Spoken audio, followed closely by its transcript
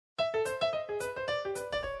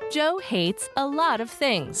Joe hates a lot of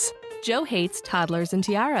things. Joe hates toddlers and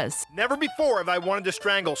tiaras. Never before have I wanted to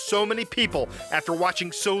strangle so many people after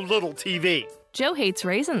watching so little TV. Joe hates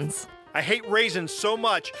raisins. I hate raisins so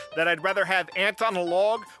much that I'd rather have ants on a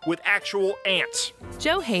log with actual ants.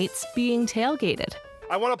 Joe hates being tailgated.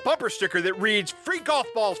 I want a bumper sticker that reads, "Free golf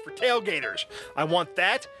balls for tailgaters." I want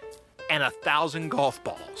that and 1,000 golf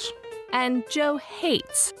balls. And Joe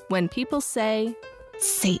hates when people say,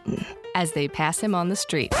 Satan, as they pass him on the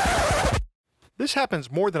street. This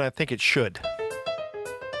happens more than I think it should.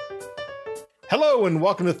 Hello and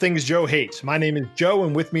welcome to Things Joe Hates. My name is Joe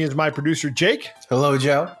and with me is my producer Jake. Hello,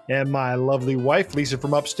 Joe. And my lovely wife, Lisa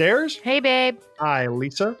from upstairs. Hey, babe. Hi,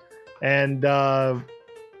 Lisa. And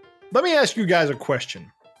let me ask you guys a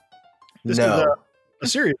question. This is a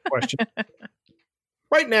serious question.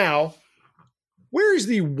 Right now, where is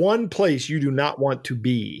the one place you do not want to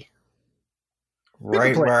be?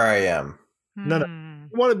 Right where I am. No. You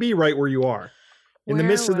want to be right where you are. In the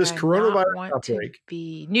midst of this coronavirus outbreak.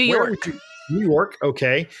 New York. New York,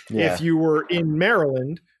 okay. Yeah. If you were in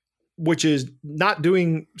Maryland, which is not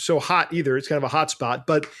doing so hot either, it's kind of a hot spot.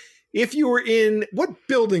 But if you were in, what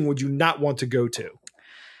building would you not want to go to?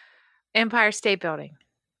 Empire State Building.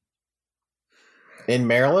 In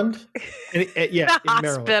Maryland? Yeah, The in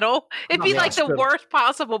hospital. Maryland. It'd be The like hospital. the worst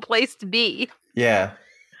possible place to be. Yeah.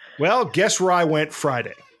 Well, guess where I went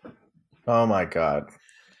Friday? Oh, my God.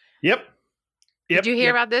 Yep. Did you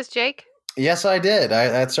hear about this, Jake? Yes, I did.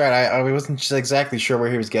 That's right. I wasn't just exactly sure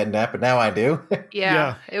where he was getting at, but now I do.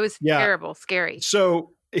 Yeah. It was terrible, scary.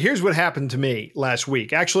 So here's what happened to me last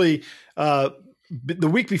week. Actually, the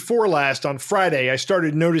week before last, on Friday, I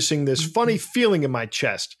started noticing this funny feeling in my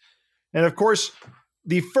chest. And of course,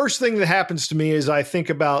 the first thing that happens to me is I think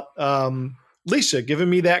about Lisa giving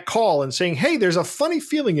me that call and saying, "Hey, there's a funny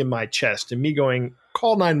feeling in my chest," and me going,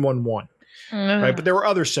 "Call 911." Right? But there were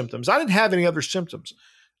other symptoms. I didn't have any other symptoms.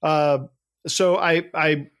 So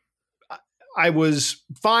I was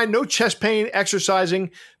fine, no chest pain,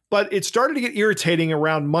 exercising, but it started to get irritating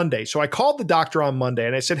around Monday. So I called the doctor on Monday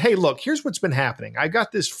and I said, "Hey, look, here's what's been happening. I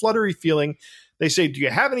got this fluttery feeling." They say, "Do you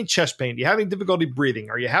have any chest pain? Do you have any difficulty breathing?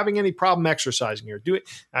 Are you having any problem exercising?"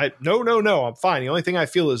 No, I'm fine. The only thing I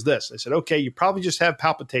feel is this. I said, "Okay, you probably just have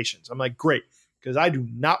palpitations." I'm like, "Great," because I do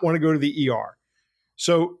not want to go to the ER.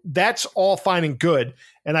 So that's all fine and good.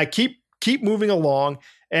 And I keep moving along.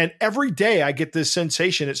 And every day I get this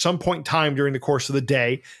sensation at some point in time during the course of the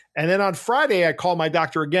day. And then on Friday, I call my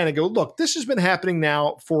doctor again and go, "Look, this has been happening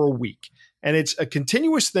now for a week. And it's a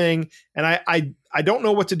continuous thing. And I don't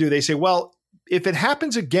know what to do." They say, "Well, if it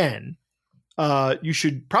happens again, you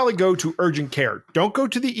should probably go to urgent care. Don't go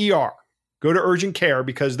to the ER. Go to urgent care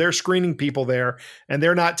because they're screening people there and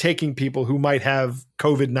they're not taking people who might have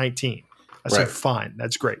COVID-19. I said, "Fine,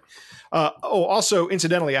 that's great." Also,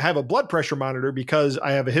 incidentally, I have a blood pressure monitor because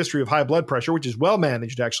I have a history of high blood pressure, which is well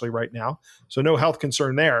managed actually right now. So no health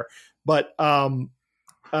concern there. But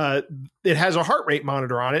it has a heart rate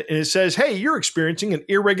monitor on it and it says, "Hey, you're experiencing an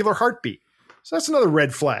irregular heartbeat." So that's another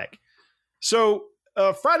red flag. So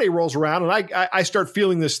Friday rolls around and I start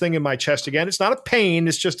feeling this thing in my chest again. It's not a pain.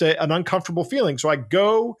 It's just an uncomfortable feeling. So I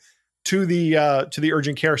go to the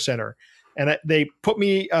urgent care center. And they put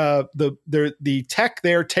me, the tech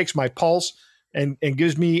there takes my pulse and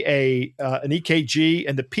gives me an EKG,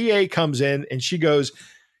 and the PA comes in and she goes,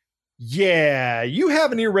 "Yeah, you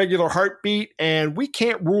have an irregular heartbeat and we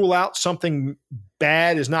can't rule out something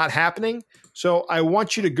bad is not happening. So I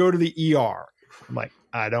want you to go to the ER." I'm like,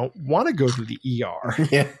 "I don't want to go to the ER.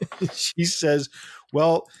 Yeah. She says,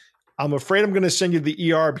 "Well, I'm afraid I'm going to send you to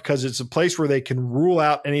the ER because it's a place where they can rule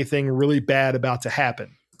out anything really bad about to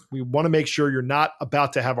happen. We want to make sure you're not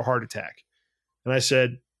about to have a heart attack." And I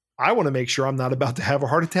said, "I want to make sure I'm not about to have a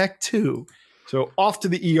heart attack too." So off to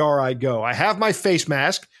the ER I go. I have my face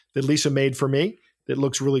mask that Lisa made for me that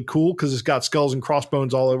looks really cool because it's got skulls and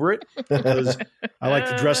crossbones all over it because I like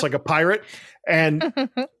to dress like a pirate. And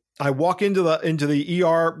I walk into the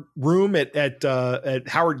ER room at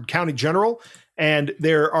Howard County General, and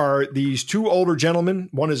there are these two older gentlemen.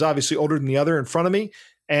 One is obviously older than the other in front of me.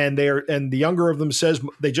 And the younger of them says,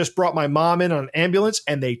 "They just brought my mom in on an ambulance,"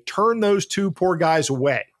 and they turn those two poor guys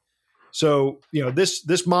away. So,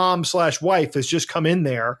 this mom/wife has just come in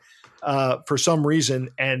there for some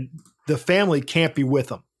reason, and the family can't be with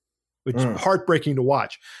them, which is heartbreaking to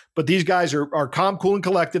watch. But these guys are calm, cool, and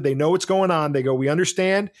collected. They know what's going on. They go, "We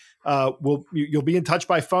understand. You'll be in touch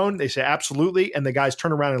by phone." They say, "Absolutely." And the guys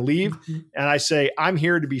turn around and leave. Mm-hmm. And I say, "I'm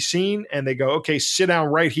here to be seen." And they go, "Okay, sit down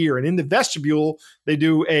right here." And in the vestibule, they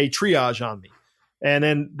do a triage on me. And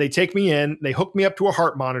then they take me in, they hook me up to a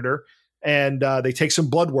heart monitor. and they take some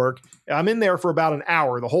blood work. I'm in there for about an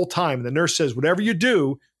hour the whole time. And the nurse says, whatever you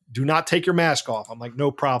do not take your mask off. I'm like,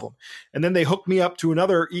 no problem. And then they hook me up to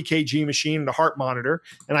another EKG machine and a heart monitor.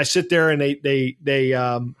 And I sit there and they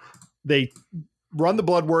run the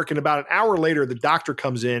blood work. And about an hour later, the doctor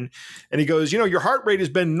comes in and he goes, your heart rate has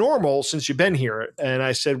been normal since you've been here. And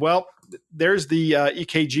I said, well, there's the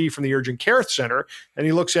EKG from the urgent care center. And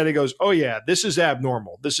he looks at it and goes, oh yeah, this is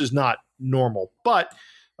abnormal. This is not normal, but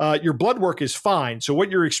your blood work is fine. So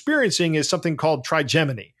what you're experiencing is something called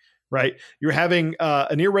trigeminy. Right. You're having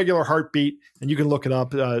an irregular heartbeat, and you can look it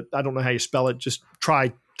up. I don't know how you spell it. Just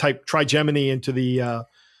type trigeminy into the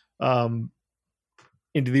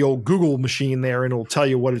old Google machine there, and it'll tell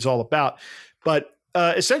you what it's all about. But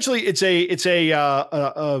essentially, it's an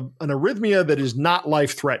arrhythmia that is not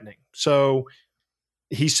life threatening. So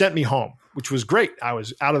he sent me home, which was great. I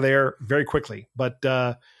was out of there very quickly. But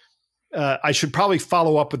I should probably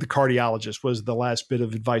follow up with the cardiologist was the last bit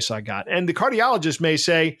of advice I got. And the cardiologist may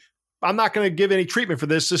say, I'm not going to give any treatment for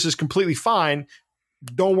this. This is completely fine.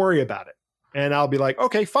 Don't worry about it. And I'll be like,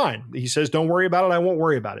 okay, fine. He says, don't worry about it. I won't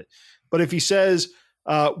worry about it. But if he says,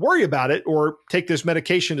 worry about it or take this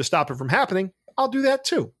medication to stop it from happening, I'll do that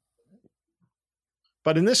too.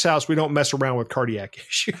 But in this house, we don't mess around with cardiac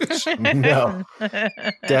issues. No,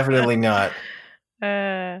 definitely not.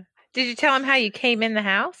 Did you tell him how you came in the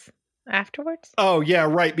house afterwards? Oh, yeah,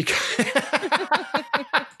 right. Because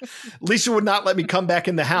Lisa would not let me come back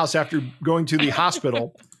in the house after going to the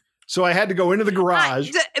hospital. So I had to go into the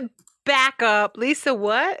garage. Back up. Lisa,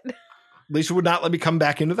 what? Lisa would not let me come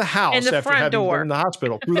back into the house after having been in the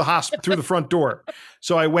hospital through the front door.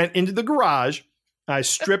 So I went into the garage. I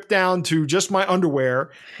stripped down to just my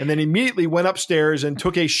underwear and then immediately went upstairs and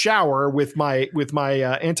took a shower with my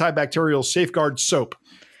antibacterial Safeguard soap.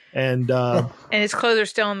 And his clothes are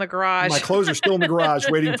still in the garage. My clothes are still in the garage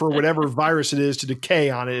waiting for whatever virus it is to decay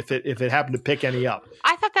on it if it happened to pick any up.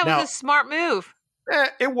 I thought that was a smart move.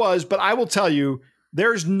 It was, but I will tell you,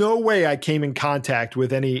 there's no way I came in contact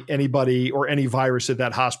with anybody or any virus at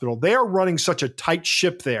that hospital. They are running such a tight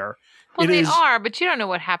ship there. Well, they are, but you don't know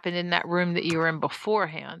what happened in that room that you were in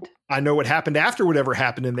beforehand. I know what happened after whatever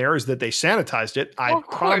happened in there is that they sanitized it. I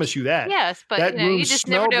promise you that. Yes, but that room you just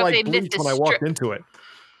never know like if they missed when I walked into it.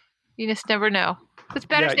 You just never know. It's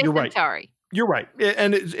better safe than sorry. You're right.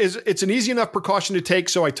 And it's an easy enough precaution to take,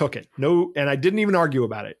 so I took it. No, and I didn't even argue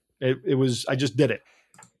about it. I just did it.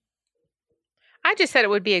 I just said it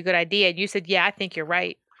would be a good idea, and you said, yeah, I think you're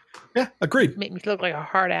right. Yeah, agreed. Make me look like a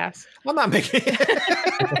hard ass. I'm not making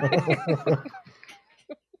it.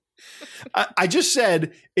 I just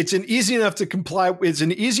said it's an easy enough to comply. It's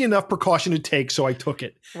an easy enough precaution to take, so I took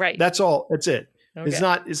it. Right. That's all. That's it. Okay. It's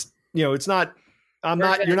not.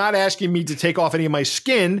 You're not asking me to take off any of my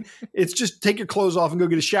skin. It's just take your clothes off and go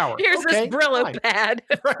get a shower. Here's this Brillo pad.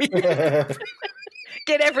 Right.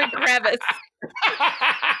 Get every crevice.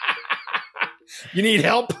 You need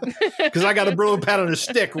help? Because I got a Brillo pad on a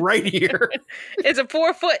stick right here. It's a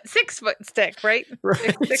 6 foot stick, right?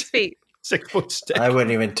 Right. 6 feet. 6 foot stick. I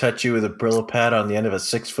wouldn't even touch you with a Brillo pad on the end of a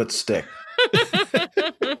 6 foot stick.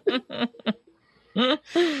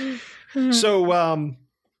 So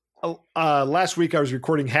last week I was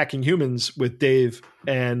recording Hacking Humans with Dave,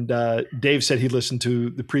 and Dave said he listened to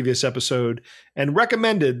the previous episode and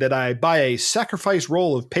recommended that I buy a sacrifice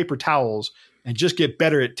roll of paper towels and just get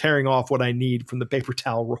better at tearing off what I need from the paper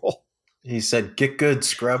towel roll. He said, get good,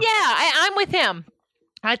 scrub. Yeah, I'm with him.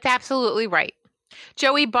 That's absolutely right.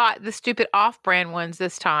 Joey bought the stupid off-brand ones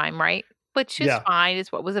this time, right? Which is fine.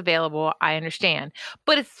 It's what was available. I understand.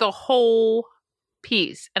 But it's the whole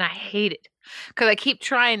piece, and I hate it because I keep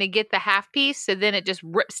trying to get the half piece, so then it just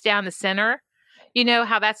rips down the center. You know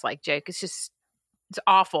how that's like, Jake. It's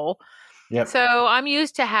awful. Yep. So I'm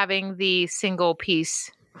used to having the single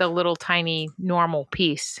piece, the little tiny normal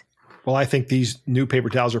piece. Well, I think these new paper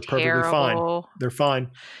towels are perfectly fine. They're fine.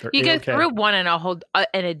 You go through one in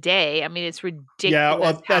a day. I mean, it's ridiculous. Yeah,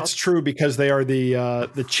 well, that's true because they are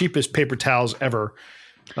the cheapest paper towels ever.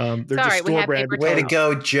 They're just store brand. Way to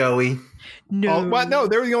go, Joey. No,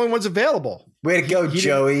 they're the only ones available. Way to go,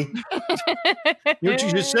 Joey. You know what you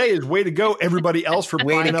should say is way to go, everybody else, for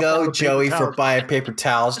way buying to go, Joey, for buying paper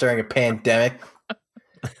towels during a pandemic.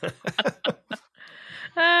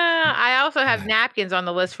 I also have napkins on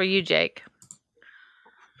the list for you, Jake.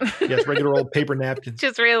 Yes, regular old paper napkins.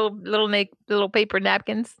 Just real little paper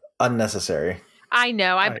napkins. Unnecessary. I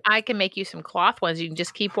know. I can make you some cloth ones. You can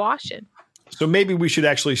just keep washing. So maybe we should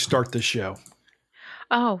actually start the show.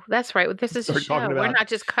 Oh, that's right. This is a show.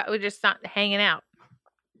 We're just not hanging out.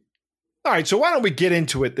 All right, so why don't we get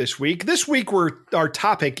into it this week? This week, our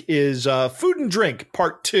topic is food and drink,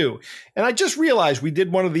 part 2. And I just realized we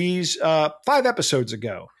did one of these 5 episodes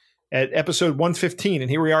ago at episode 115, and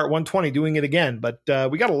here we are at 120 doing it again. But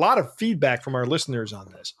we got a lot of feedback from our listeners on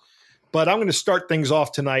this. But I'm going to start things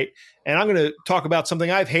off tonight, and I'm going to talk about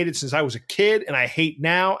something I've hated since I was a kid, and I hate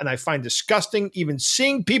now, and I find disgusting even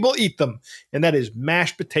seeing people eat them, and that is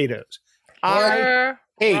mashed potatoes. I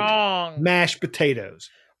hate mashed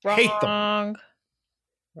potatoes. Hate them.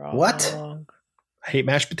 What? I hate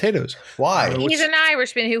mashed potatoes. Why? He's an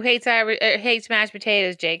Irishman who hates mashed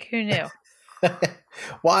potatoes, Jake. Who knew?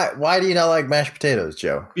 Why do you not like mashed potatoes,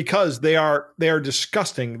 Joe? Because they are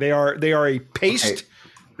disgusting. They are a paste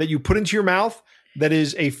that you put into your mouth that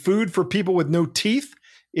is a food for people with no teeth.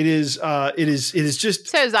 It is just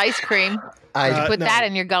so is ice cream. You put that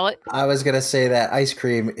in your gullet. I was gonna say that ice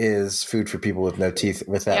cream is food for people with no teeth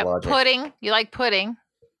with that logic. Pudding. You like pudding?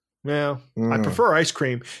 Yeah, I prefer ice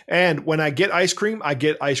cream. And when I get ice cream. I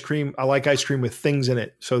like ice cream with things in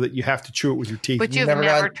it so that you have to chew it with your teeth. But you've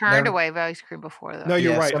never turned away ice cream before, though. No,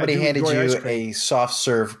 you're right. Somebody handed you a soft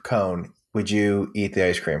serve cone. Would you eat the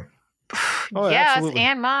ice cream? Oh, yes, absolutely.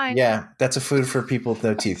 and mine. Yeah, that's a food for people with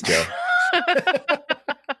no teeth, Joe.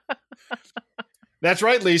 That's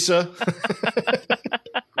right, Lisa.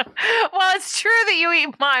 Well, it's true that you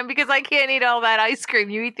eat mine because I can't eat all that ice cream.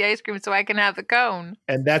 You eat the ice cream so I can have the cone.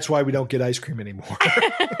 And that's why we don't get ice cream anymore.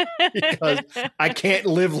 Because I can't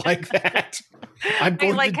live like that. I'm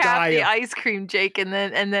going like to half die. The ice cream, Jake, and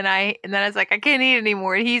then I was like, I can't eat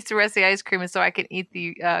anymore. And he eats the rest of the ice cream, and so I can eat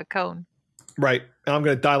the cone. Right, and I'm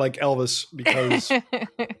going to die like Elvis because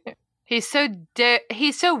he's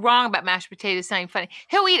so wrong about mashed potatoes. Sounding funny.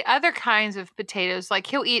 He'll eat other kinds of potatoes, like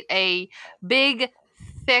he'll eat a big,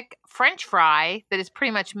 thick French fry that is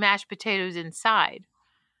pretty much mashed potatoes inside.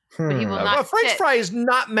 But he will not. Well, French fry is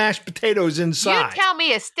not mashed potatoes inside. You tell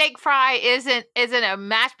me a steak fry isn't a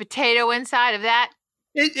mashed potato inside of that?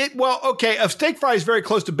 Well, okay, a steak fry is very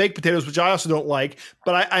close to baked potatoes, which I also don't like.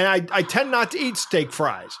 But I tend not to eat steak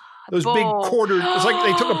fries. Those big quartered. It's like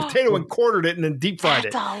they took a potato and quartered it and then deep fried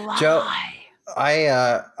it. That's a lie. Joe,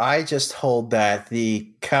 I just hold that the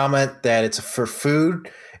comment that it's for food,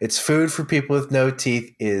 it's food for people with no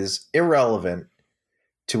teeth is irrelevant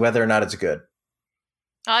to whether or not it's good.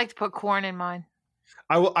 I like to put corn in mine.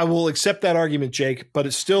 I will accept that argument, Jake, but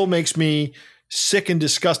it still makes me sick and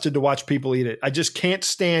disgusted to watch people eat it. I just can't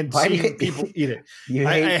stand seeing people eat it.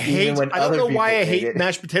 I don't know why I hate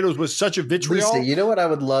mashed potatoes with such a vitriol. Lisa, you know what I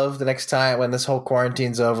would love the next time when this whole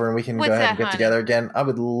quarantine's over and we can go ahead and get together again? I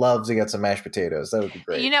would love to get some mashed potatoes. That would be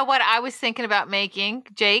great. You know what I was thinking about making,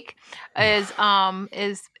 Jake, is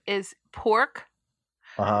pork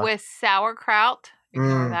with sauerkraut.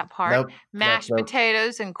 Ignore that part. Nope, mashed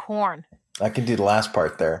potatoes and corn. I can do the last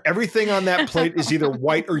part there. Everything on that plate is either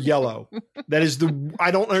white or yellow. That is I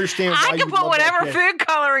don't understand. I can put whatever food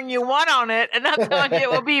coloring you want on it, and I'm telling you, it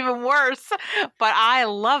will be even worse. But I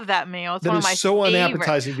love that meal. It's one of my so favorite.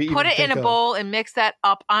 Unappetizing to put it in a bowl and mix that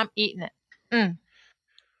up. I'm eating it.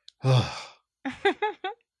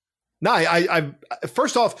 No, I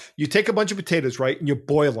first off, you take a bunch of potatoes, right, and you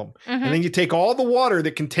boil them, and then you take all the water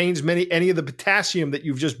that contains any of the potassium that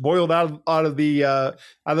you've just boiled out of the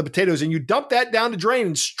potatoes, and you dump that down the drain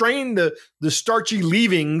and strain the starchy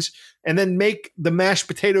leavings, and then make the mashed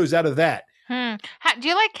potatoes out of that. Do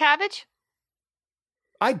you like cabbage?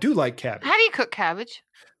 I do like cabbage. How do you cook cabbage?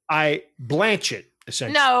 I blanch it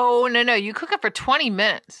essentially. No. You cook it for 20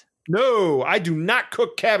 minutes. No, I do not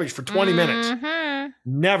cook cabbage for 20 minutes.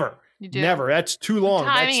 Never. You do. Never. That's too long.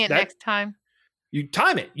 Timing it next time. You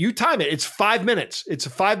time it. It's 5 minutes. It's a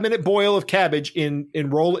 5-minute boil of cabbage in a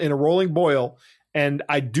rolling boil, and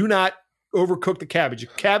I do not overcook the cabbage.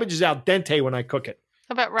 Cabbage is al dente when I cook it.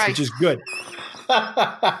 How about rice? Which is good.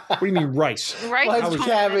 What do you mean rice? Rice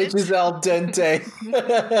cabbage is al dente.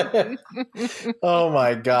 Oh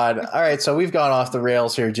my God. All right, so we've gone off the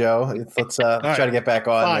rails here, Joe. Let's try to get back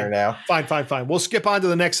on there now. Fine. We'll skip on to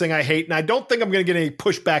the next thing I hate, and I don't think I'm going to get any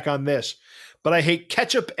pushback on this, but I hate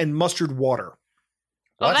ketchup and mustard water.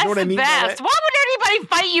 Oh, that's the best. Why would anybody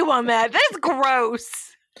fight you on that? That's gross.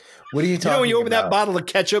 What are you talking about? You know when you open that bottle of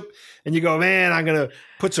ketchup and you go, man, I'm going to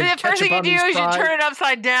put some ketchup on these fries. The first thing you do is you turn it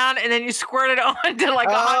upside down and then you squirt it onto like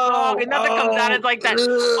a hot dog and nothing comes out. It's like that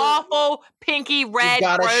awful pinky red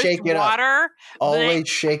gross water. Always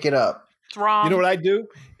shake it up. It's wrong. You know what I do?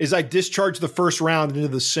 Is I discharge the first round into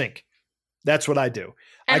the sink. That's what I do.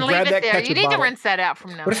 And I grab that there. ketchup You need bottle. to rinse that out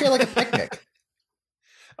from now. What if you're like a picnic?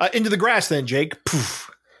 Into the grass then, Jake. Poof.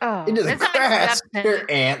 Oh, into the grass. Here,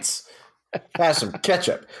 ants. Have some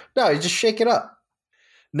ketchup. No, you just shake it up.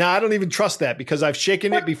 No, I don't even trust that because I've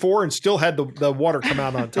shaken it before and still had the water come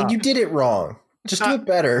out on top. You did it wrong. Just do it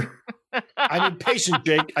better. I'm impatient,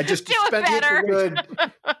 Jake. I just Do it better. Good.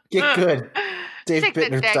 Get good. Dave Stick the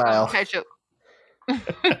Bittner deck style. on ketchup.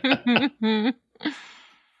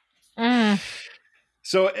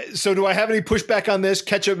 So do I have any pushback on this?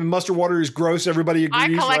 Ketchup and mustard water is gross. Everybody I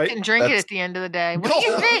agrees, collect right? and drink it at the end of the day. What do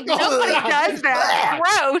you think? Nobody does that.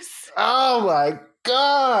 Gross. Oh my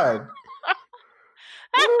God.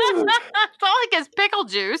 It's all like his pickle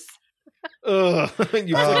juice. Ugh.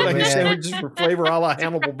 You Oh, put like man. sandwiches for flavor a la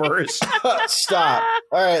Hannibal Buress. Stop.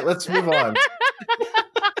 All right, let's move on.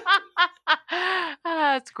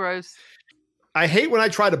 That's gross. I hate when I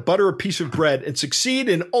try to butter a piece of bread and succeed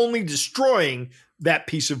in only destroying that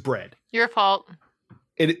piece of bread. Your fault.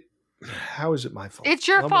 How is it my fault? It's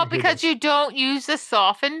your fault because you don't use the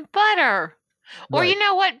softened butter. Or Right. you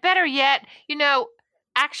know what? Better yet,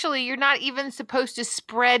 actually, you're not even supposed to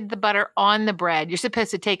spread the butter on the bread. You're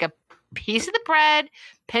supposed to take a piece of the bread,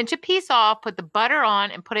 pinch a piece off, put the butter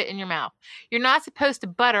on, and put it in your mouth. You're not supposed to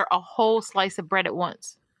butter a whole slice of bread at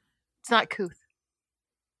once. It's not couth.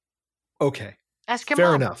 Okay. Ask your Fair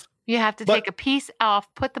mom. enough. You have to take a piece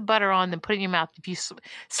off, put the butter on, then put it in your mouth. If you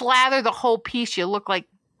slather the whole piece, you look like,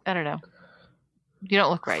 I don't know. You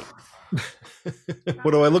don't look right.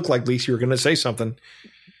 What do I look like, Lisa? You were going to say something.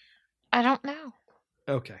 I don't know.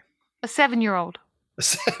 Okay. A 7-year-old.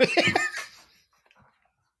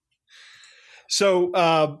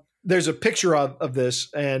 So there's a picture of this,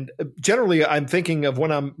 and generally I'm thinking of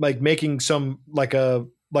when I'm like making some like a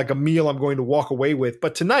meal I'm going to walk away with.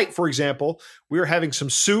 But tonight, for example, we are having some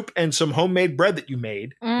soup and some homemade bread that you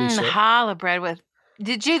made. Lisa. Challah bread with.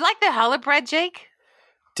 Did you like the challah bread, Jake?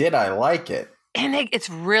 Did I like it? And it's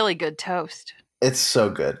really good toast. It's so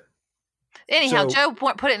good. Anyhow, So- Joe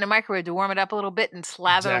put it in the microwave to warm it up a little bit and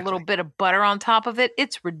slather a little Exactly. bit of butter on top of it.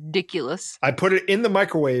 It's ridiculous. I put it in the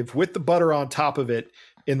microwave with the butter on top of it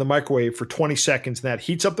in the microwave for 20 seconds, and that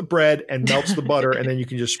heats up the bread and melts the butter, and then you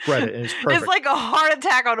can just spread it, and it's perfect. It's like a heart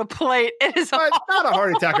attack on a plate. It is It's not a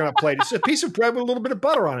heart attack on a plate. It's a piece of bread with a little bit of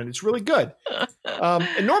butter on it. It's really good.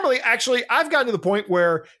 And normally, actually, I've gotten to the point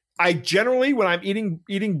where I generally, when I'm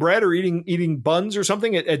eating bread or eating buns or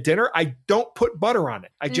something at dinner, I don't put butter on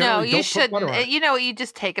it. I generally you don't shouldn't. put butter on it. You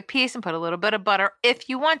just take a piece and put a little bit of butter if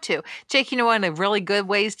you want to. Jake, one of the really good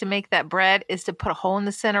ways to make that bread is to put a hole in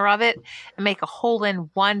the center of it and make a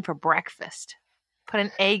hole-in-one for breakfast. Put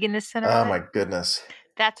an egg in the center Oh of it. my goodness.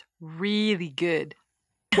 That's really good.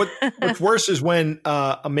 What's worse is when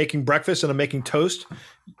I'm making breakfast and I'm making toast.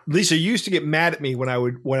 Lisa, you used to get mad at me when I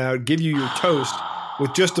would give you your toast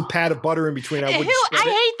with just a pat of butter in between. I I hate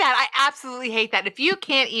that. I absolutely hate that. If you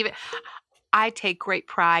can't even, I take great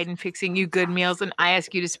pride in fixing you good meals, and I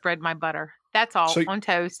ask you to spread my butter. That's all So- on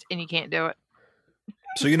toast, and you can't do it.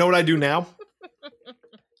 So you know what I do now?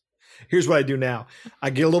 Here's what I do now. I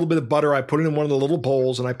get a little bit of butter. I put it in one of the little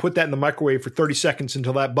bowls, and I put that in the microwave for 30 seconds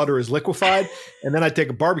until that butter is liquefied. And then I take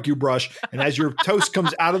a barbecue brush, and as your toast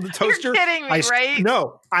comes out of the toaster, You're kidding me, right?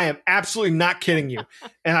 No, I am absolutely not kidding you.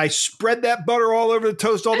 And I spread that butter all over the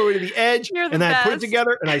toast all the way to the edge, You're the and then I put it best.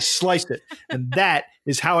 together and I slice it. And that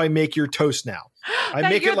is how I make your toast now. I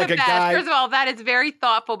make You're it like the a best. guy. First of all, that is very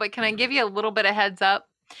thoughtful, but can I give you a little bit of heads up?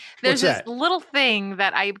 There's What's this that? little thing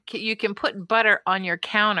that you can put butter on your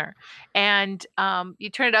counter, and you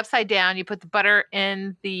turn it upside down. You put the butter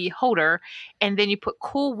in the holder, and then you put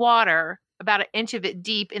cool water, about an inch of it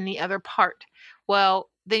deep, in the other part. Well,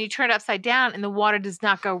 then you turn it upside down, and the water does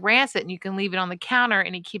not go rancid, and you can leave it on the counter,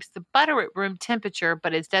 and it keeps the butter at room temperature,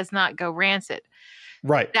 but it does not go rancid.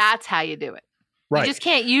 Right. That's how you do it. Right. You just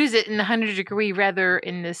can't use it in 100-degree weather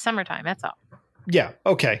in the summertime. That's all. Yeah.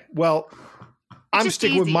 Okay. Well, I'm just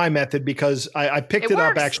sticking with easy. my method because I picked It it up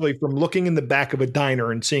works. actually from looking in the back of a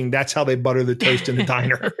diner and seeing that's how they butter the toast in the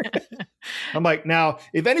diner. I'm like, now,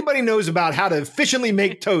 if anybody knows about how to efficiently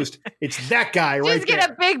make toast, it's that guy right Just get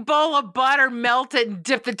there. a big bowl of butter, melt it, and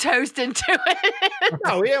dip the toast into it.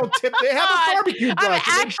 No, they don't tip. They have God, a barbecue brush. I'm and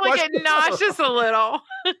they actually brush getting the butter. nauseous a little.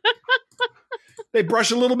 They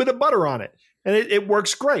brush a little bit of butter on it, and it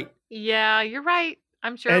works great. Yeah, you're right.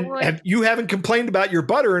 I'm sure it would. And you haven't complained about your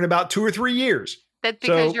butter in about 2 or 3 years. That's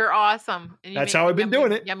because so you're awesome. And you that's make how I've been yummy-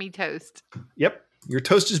 doing it. Yummy toast. Yep. Your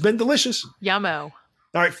toast has been delicious. Yummo. All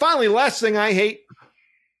right. Finally, last thing I hate,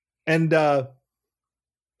 and I'm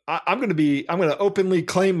going to openly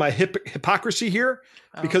claim my hypocrisy here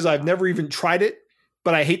because I've never even tried it,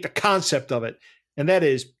 but I hate the concept of it. And that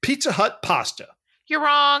is Pizza Hut pasta. You're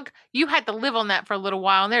wrong. You had to live on that for a little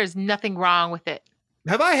while, and there's nothing wrong with it.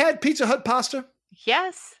 Have I had Pizza Hut pasta?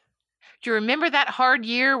 Yes. Do you remember that hard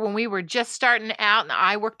year when we were just starting out and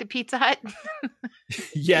I worked at Pizza Hut?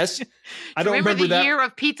 Yes. I don't remember the that. year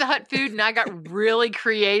of Pizza Hut food and I got really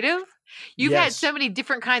creative? You've had so many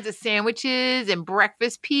different kinds of sandwiches and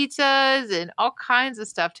breakfast pizzas and all kinds of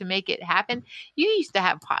stuff to make it happen. You used to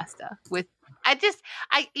have pasta with,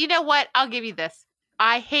 you know what? I'll give you this.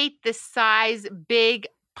 I hate the size big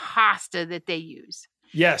pasta that they use.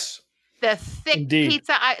 Yes. The thick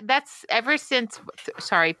pizza. That's ever since,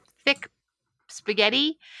 thick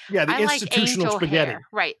spaghetti. Yeah, the institutional spaghetti. Hair.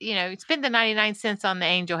 Right. Spend the 99 cents on the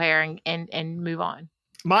angel hair and move on.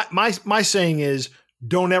 My saying is,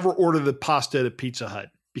 don't ever order the pasta at a Pizza Hut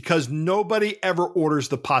because nobody ever orders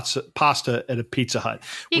the pasta at a Pizza Hut.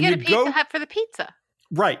 You go to Pizza Hut for the pizza.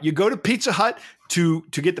 Right. You go to Pizza Hut to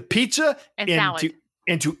get the pizza and salad.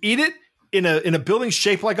 To eat it in a building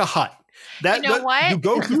shaped like a hut. What?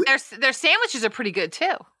 Their sandwiches are pretty good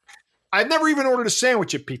too. I've never even ordered a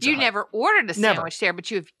sandwich at Pizza Hut. You never ordered a sandwich there,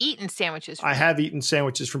 but you have eaten sandwiches. I have eaten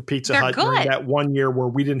sandwiches from Pizza Hut during that 1 year where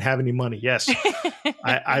we didn't have any money. Yes.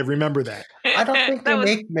 I remember that. I don't think they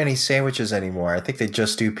make many sandwiches anymore. I think they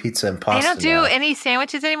just do pizza and pasta. They don't do any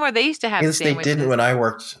sandwiches anymore. They used to have sandwiches. They didn't when I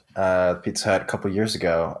worked Pizza Hut a couple of years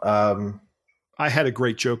ago. I had a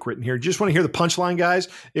great joke written here. Just want to hear the punchline, guys?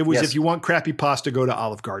 It was, if you want crappy pasta, go to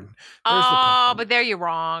Olive Garden. But there you're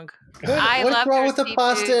wrong. What's wrong with the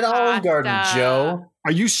pasta at Olive Garden, Joe?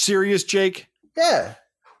 Are you serious, Jake? Yeah.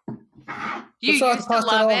 You used to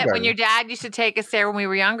love it. When your dad used to take us there when we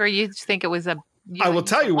were younger, you used to think it was a... I will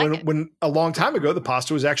tell you, when a long time ago, the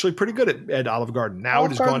pasta was actually pretty good at Olive Garden. Now it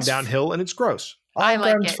has gone downhill and it's gross. Olive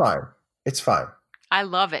Garden's fine. It's fine. I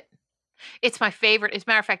love it. It's my favorite. As a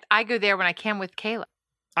matter of fact, I go there when I can with Kayla.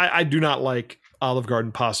 I do not like Olive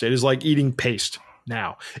Garden pasta. It is like eating paste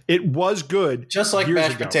now. It was good. Just like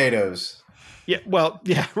mashed potatoes. Yeah, well,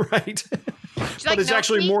 yeah, right. But it's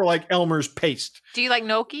actually more like Elmer's paste. Do you like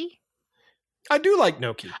gnocchi? I do like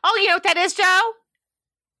gnocchi. Oh, you know what that is, Joe?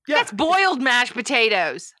 Yeah. That's boiled mashed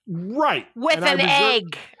potatoes. Right. With an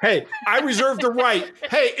egg. Hey, I reserve the right.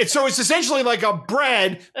 Hey, it's essentially like a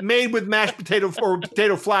bread made with mashed potato or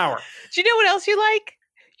potato flour. Do you know what else you like?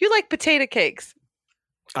 You like potato cakes.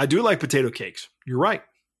 I do like potato cakes. You're right.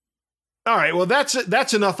 All right. Well, that's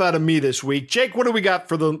enough out of me this week. Jake, what do we got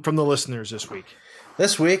from the listeners this week?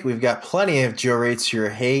 This week, we've got plenty of Joe Rates Your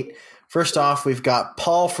Hate. First off, we've got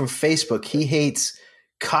Paul from Facebook. He hates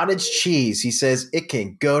cottage cheese. He says it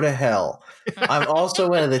can go to hell. I'm also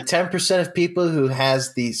one of the 10% of people who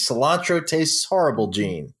has the cilantro tastes horrible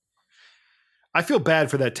gene. I feel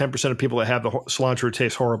bad for that 10% of people that have the cilantro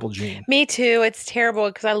tastes horrible gene. Me too. It's terrible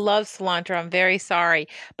because I love cilantro. I'm very sorry.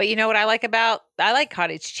 But you know what I like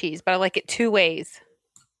cottage cheese, but I like it two ways.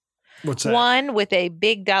 What's that? One with a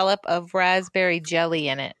big dollop of raspberry jelly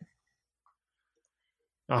in it.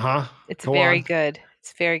 Uh-huh. It's very good.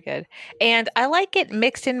 It's very good. And I like it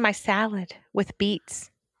mixed in my salad with beets.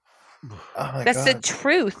 Oh That's the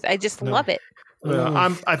truth. I just love it.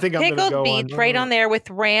 I think I'm pickled go beets right on there with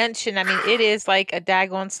ranch. And I mean, it is like a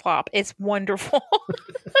daggone slop. It's wonderful.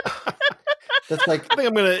 That's like I think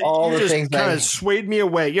I'm going to all the things kind of swayed me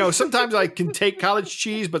away. Sometimes I can take cottage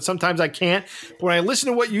cheese, but sometimes I can't. But when I listen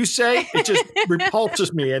to what you say, it just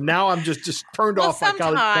repulses me. And now I'm just turned off by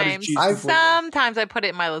cottage cheese. Sometimes I put it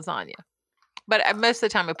in my lasagna. But most of the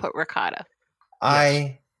time I put ricotta.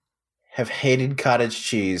 I have hated cottage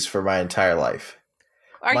cheese for my entire life.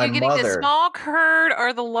 Are you getting the small curd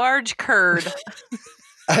or the large curd?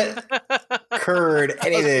 Curd,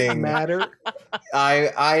 anything. Doesn't matter.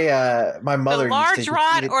 My mother the large used to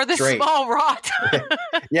rot eat it or the straight. small rot.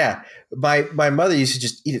 Yeah. My mother used to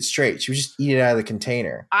just eat it straight. She would just eat it out of the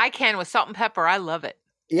container. I can with salt and pepper. I love it.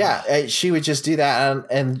 Yeah. She would just do that.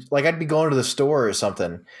 And like I'd be going to the store or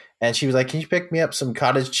something. And she was like, "Can you pick me up some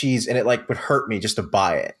cottage cheese?" And it like would hurt me just to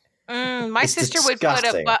buy it. My sister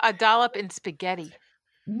disgusting. Would put a dollop in spaghetti.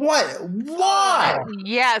 What? Why?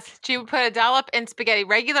 Yes, she would put a dollop in spaghetti,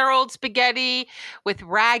 regular old spaghetti with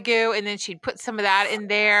ragu, and then she'd put some of that in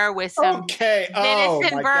there with some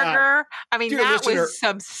venison burger. God. I mean, that was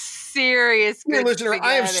some serious good listener, spaghetti.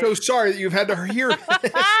 I am so sorry that you've had to hear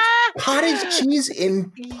cottage cheese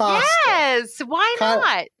in pasta. Yes, why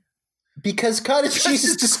not? Because cottage cheese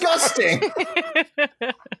is disgusting.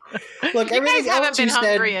 Look, you guys haven't been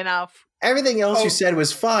hungry enough. Everything else you said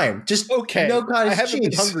was fine. Just no cottage cheese. I haven't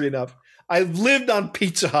been hungry enough. I've lived on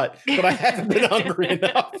Pizza Hut, but I haven't been hungry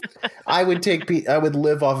enough. I would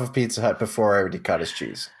live off of Pizza Hut before I would eat cottage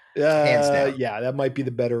cheese. Hands down. Yeah, that might be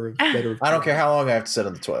the better. I don't care how long I have to sit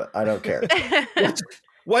on the toilet. I don't care.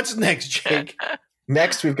 What's next, Jake?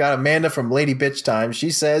 Next, we've got Amanda from Lady Bitch Time.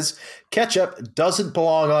 She says, ketchup doesn't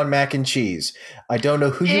belong on mac and cheese. I don't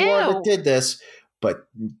know who you are that did this, but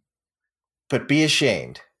be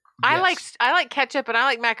ashamed. I like ketchup and I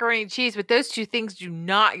like macaroni and cheese, but those two things do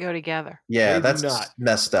not go together. Yeah, that's not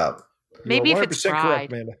messed up. Maybe if it's fried.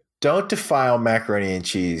 Correct, Amanda. Don't defile macaroni and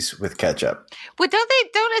cheese with ketchup. Well, don't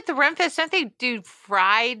at the Renfest, don't they do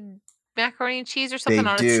fried macaroni and cheese or something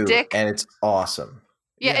on a stick? And it's awesome.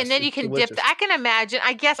 Yeah, and then you can dip. I can imagine.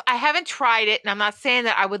 I guess I haven't tried it, and I'm not saying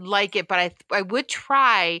that I would like it, but I would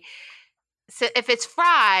try. So if it's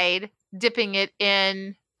fried, dipping it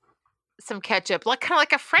in some ketchup, kind of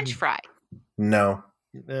like a French fry. No,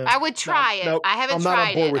 I would try it. I haven't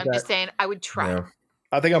tried it. I'm just saying I would try it.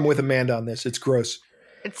 I think I'm with Amanda on this. It's gross.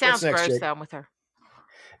 It sounds gross, though. I'm with her.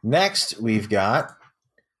 Next, we've got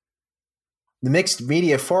the Mixed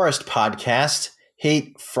Media Forest podcast.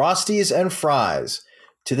 Hate Frosties and fries.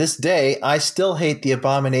 To this day, I still hate the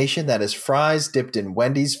abomination that is fries dipped in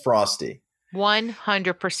Wendy's Frosty.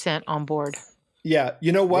 100% on board. Yeah.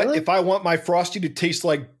 You know what? Really? If I want my Frosty to taste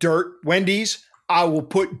like dirt, Wendy's, I will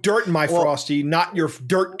put dirt in my Frosty, not your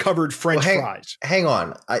dirt-covered French fries. Hang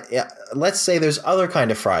on. Let's say there's other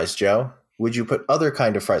kind of fries, Joe. Would you put other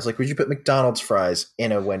kind of fries? Like, would you put McDonald's fries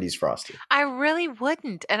in a Wendy's Frosty? I really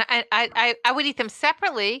wouldn't. And I would eat them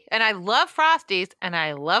separately. And I love Frosties and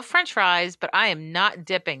I love French fries, but I am not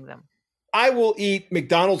dipping them. I will eat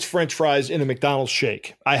McDonald's French fries in a McDonald's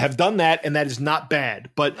shake. I have done that, and that is not bad.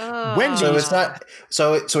 But Wendy's, so it's not.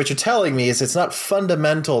 So what you're telling me is it's not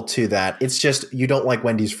fundamental to that. It's just you don't like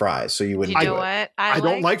Wendy's fries, so you wouldn't. You know what? I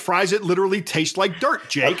don't like fries that literally taste like dirt,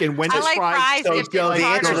 Jake. And Wendy's fries dipped in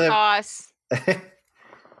tartar sauce.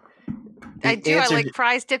 I do. I like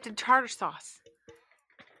fries dipped in tartar sauce.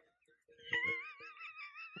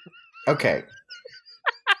 Okay,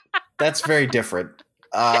 that's very different.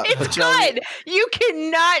 It's good. You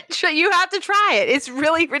cannot. You have to try it. It's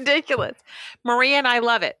really ridiculous. Maria and I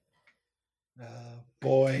love it.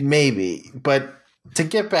 Boy, maybe. But to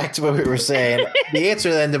get back to what we were saying, the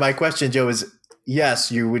answer then to my question, Joe, is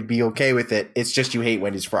yes, you would be okay with it. It's just you hate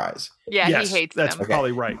Wendy's fries. Yeah, yes, he hates that's them.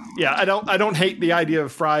 Probably right. Yeah, I don't hate the idea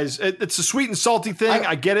of fries. It's a sweet and salty thing.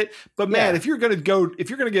 I get it. But man, if you're gonna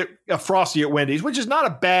get a Frosty at Wendy's, which is not a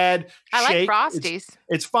bad shake, like Frosties.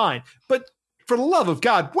 It's fine. But for the love of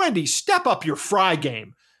God, Wendy's, step up your fry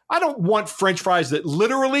game. I don't want French fries that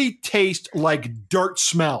literally taste like dirt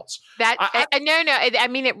smells. No. I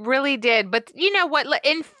mean, it really did. But you know what?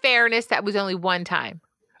 In fairness, that was only one time.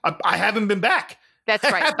 I haven't been back. That's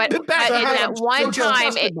right. But in that one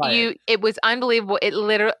time, it was unbelievable.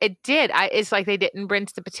 It did. It's like they didn't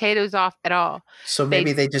rinse the potatoes off at all. So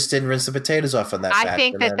maybe they just didn't rinse the potatoes off on that. I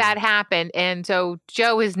think that happened. And so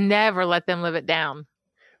Joe has never let them live it down.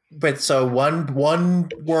 But so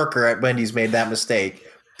one worker at Wendy's made that mistake.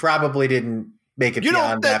 Probably didn't make it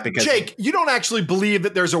beyond that because Jake, you don't actually believe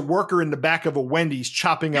that there's a worker in the back of a Wendy's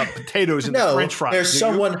chopping up potatoes in the French fries. There's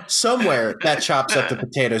someone somewhere that chops up the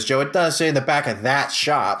potatoes, Joe. It doesn't say in the back of that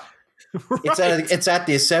shop. Right. It's at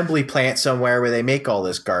the assembly plant somewhere where they make all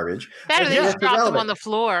this garbage. That they just dropped them on the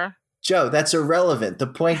floor. Joe, that's irrelevant. The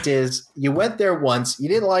point is, you went there once, you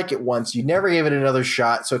didn't like it once, you never gave it another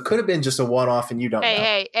shot, so it could have been just a one-off, and you don't know.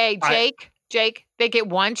 Hey, Jake, they get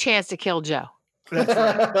one chance to kill Joe. That's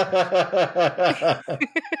right.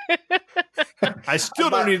 I still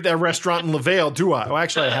don't need that restaurant in LaVale, do I? Oh,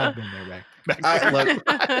 actually, I have been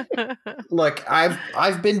there Look,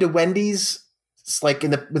 I've been to Wendy's. It's like I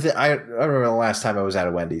don't remember the last time I was at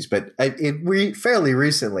a Wendy's, but fairly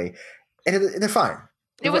recently, and they're fine.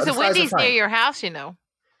 It was a Wendy's near your house, you know.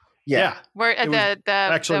 Yeah. Where at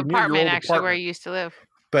the apartment where you used to live.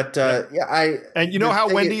 But and you know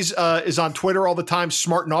how Wendy's is on Twitter all the time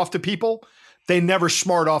smarting off to people? They never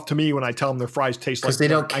smart off to me when I tell them their fries taste like because they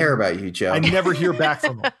don't care about you, Joe. I never hear back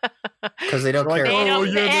from them because they don't care.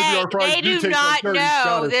 They do not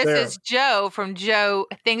know. This is Joe from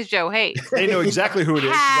Things Joe Hates. They know exactly who it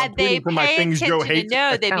is. Had they paid attention to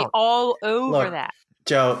know, they'd be all over that.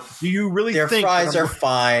 Joe, do you really think their fries are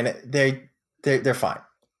fine? They're fine.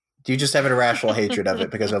 Do you just have an irrational hatred of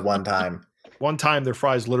it because of one time? One time, their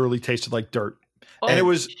fries literally tasted like dirt, and it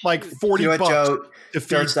was like $40. You know what, Joe?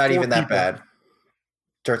 Dirt's not even that bad.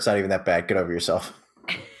 Dirt's not even that bad. Get over yourself.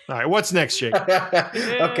 All right, what's next, Jake?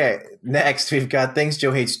 Okay, next we've got Things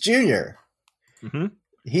Joe Hates Jr. Mm-hmm.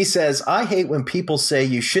 He says, I hate when people say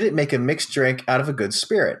you shouldn't make a mixed drink out of a good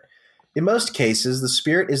spirit. In most cases, the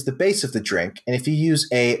spirit is the base of the drink, and if you use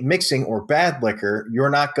a mixing or bad liquor,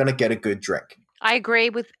 you're not going to get a good drink. I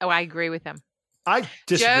agree with him. I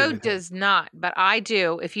disagree. Joe does not, but I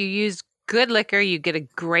do. If you use good liquor, you get a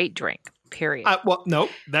great drink, period. Well, no,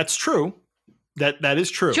 that's true. That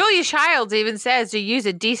is true. Julia Childs even says to use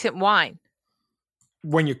a decent wine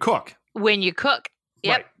when you cook. When you cook.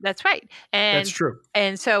 Yep, right. That's right. And that's true.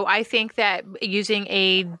 And so I think that using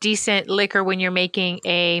a decent liquor when you're making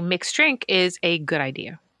a mixed drink is a good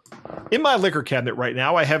idea. In my liquor cabinet right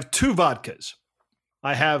now, I have 2 vodkas.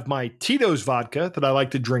 I have my Tito's vodka that I like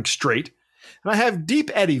to drink straight, and I have Deep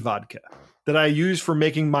Eddy vodka that I use for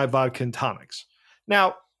making my vodka and tonics.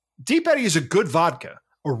 Now, Deep Eddy is a good vodka,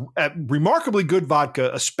 a remarkably good vodka,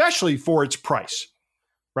 especially for its price,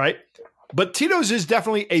 right? But Tito's is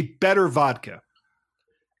definitely a better vodka.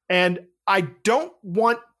 And I don't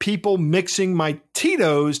want people mixing my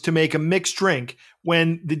Tito's to make a mixed drink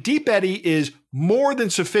when the Deep Eddy is more than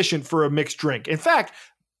sufficient for a mixed drink. In fact,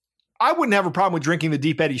 I wouldn't have a problem with drinking the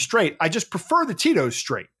Deep Eddy straight. I just prefer the Tito's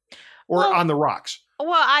straight or on the rocks.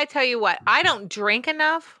 Well, I tell you what, I don't drink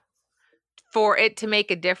enough for it to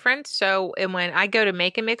make a difference. So and when I go to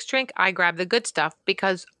make a mixed drink, I grab the good stuff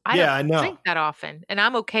because I don't drink that often. And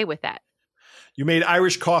I'm okay with that. You made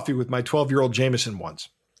Irish coffee with my 12-year-old Jameson once.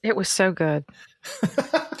 It was so good.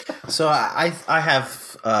 So I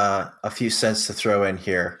have a few cents to throw in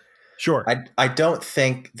here. Sure. I don't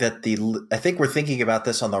think that I think we're thinking about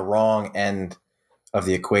this on the wrong end of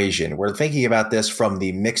the equation. We're thinking about this from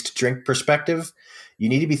the mixed drink perspective. You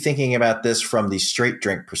need to be thinking about this from the straight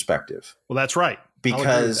drink perspective. Well, that's right.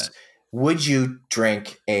 Because would you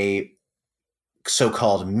drink a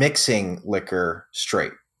so-called mixing liquor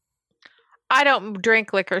straight? I don't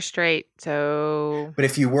drink liquor straight, so. But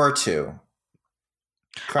if you were to,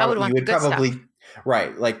 I would want stuff.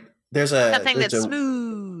 Right. Like there's something that's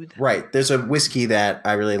smooth. Right. There's a whiskey that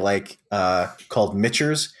I really like called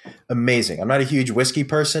Mitchers. Amazing. I'm not a huge whiskey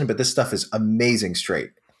person, but this stuff is amazing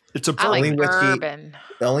straight. It's a bourbon.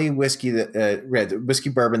 The only whiskey that whiskey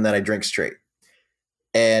bourbon that I drink straight.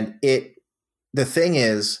 And the thing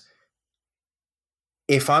is,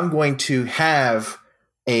 if I'm going to have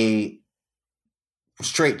a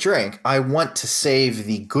straight drink, I want to save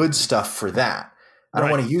the good stuff for that. I don't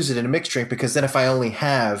want to use it in a mixed drink because then if I only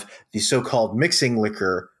have the so-called mixing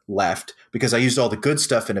liquor left because I used all the good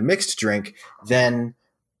stuff in a mixed drink, then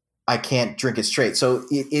I can't drink it straight. So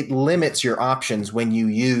it limits your options when you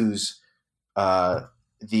use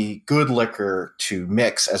the good liquor to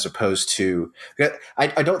mix as opposed to –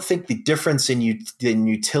 I don't think the difference in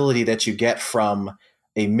utility that you get from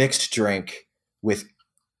a mixed drink with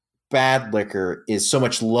bad liquor is so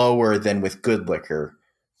much lower than with good liquor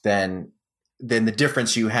than the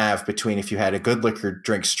difference you have between if you had a good liquor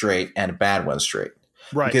drink straight and a bad one straight.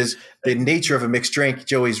 Right. Because the nature of a mixed drink,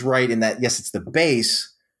 Joey's right in that, yes, it's the base.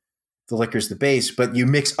 The liquor's the base, but you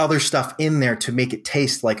mix other stuff in there to make it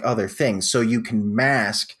taste like other things. So you can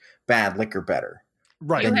mask bad liquor better.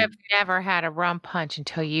 Right. You have never had a rum punch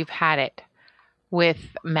until you've had it with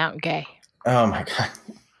Mount Gay. Oh my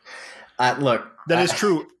God. Look. That is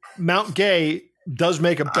true. Mount Gay does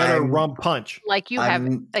make a better rum punch. Like you have,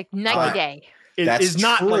 like night and day. It is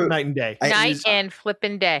not true. Like night and day. Night and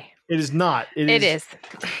flipping day. It is not. It is.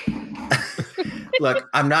 Look,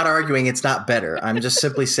 I'm not arguing it's not better. I'm just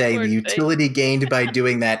simply saying the utility gained by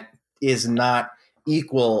doing that is not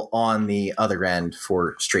equal on the other end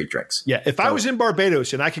for straight drinks. Yeah, if I was in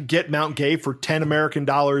Barbados and I could get Mount Gay for $10 American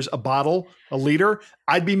a bottle, a liter,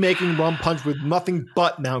 I'd be making rum punch with nothing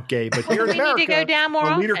but Mount Gay. But here in America, need to go down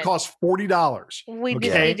more a liter often. Costs $40. We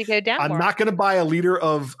need to go down I'm more. not going to buy a liter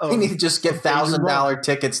of we need to just get $1,000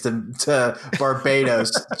 tickets to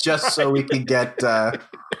Barbados just so we can get Cheap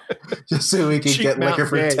liquor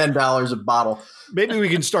for $10 a bottle. Maybe we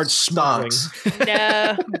can start smuggling.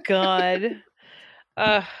 No, God.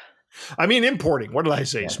 I mean, importing. What did I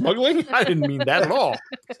say? Smuggling? I didn't mean that at all.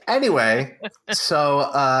 Anyway, so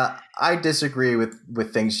I disagree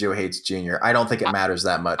with things Joe hates, Jr. I don't think it matters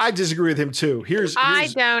that much. I disagree with him too.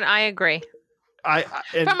 I agree.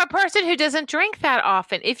 From a person who doesn't drink that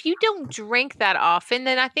often. If you don't drink that often,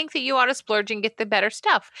 then I think that you ought to splurge and get the better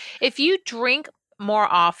stuff. If you drink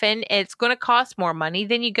more often, it's going to cost more money.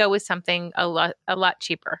 Then you go with something a lot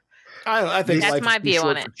cheaper. I think that's my view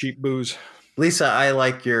on it. For cheap booze. Lisa, I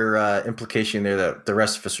like your implication there that the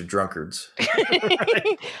rest of us are drunkards.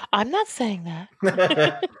 I'm not saying that.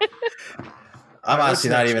 I'm honestly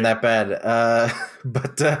not even that bad.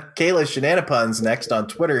 But Kayla Shenanipuns next on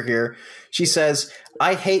Twitter here. She says,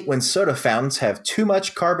 I hate when soda fountains have too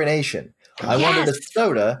much carbonation. I wanted a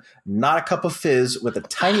soda, not a cup of fizz with a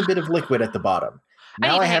tiny bit of liquid at the bottom.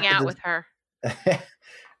 Now I need to hang out with her.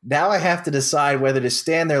 Now I have to decide whether to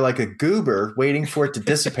stand there like a goober waiting for it to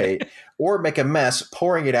dissipate or make a mess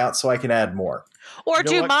pouring it out so I can add more. Or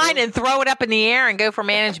do mine and throw it up in the air and go for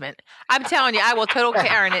management. I'm telling you, I will total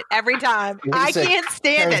Karen it every time. I can't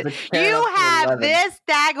stand it. You have this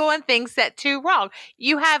daggone thing set too wrong.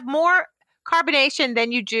 You have more carbonation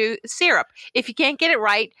than you do syrup. If you can't get it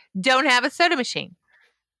right, don't have a soda machine.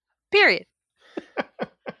 Period.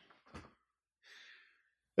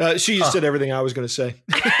 She just said everything I was going to say.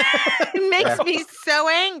 It makes me so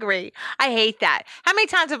angry. I hate that. How many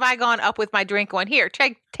times have I gone up with my drink going, here,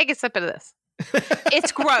 take a sip of this.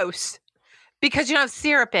 It's gross because you don't have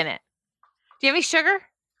syrup in it. Do you have any sugar?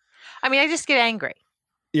 I mean, I just get angry.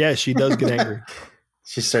 Yeah, she does get angry.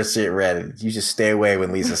 She starts to get red. You just stay away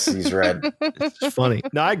when Lisa sees red. It's funny.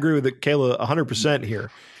 No, I agree with it, Kayla 100% here.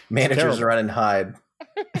 Managers run and hide.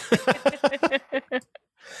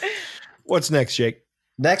 What's next, Jake?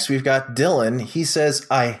 Next, we've got Dylan. He says,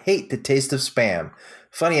 I hate the taste of Spam.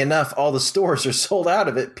 Funny enough, all the stores are sold out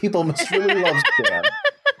of it. People must really love Spam.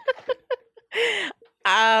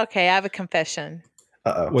 Okay, I have a confession.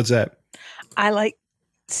 Uh-oh. What's that? I like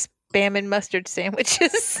Spam and mustard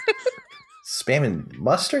sandwiches. Spam and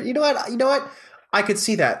mustard? You know what? I could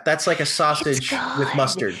see that. That's like a sausage with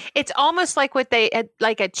mustard. It's almost like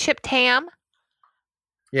like a chipped ham.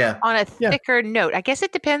 Yeah. On a thicker note. I guess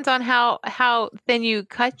it depends on how thin you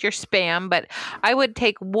cut your Spam, but I would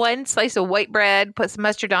take one slice of white bread, put some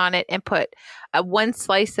mustard on it, and put one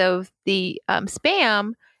slice of the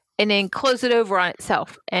Spam, and then close it over on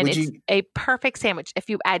itself. And it's a perfect sandwich if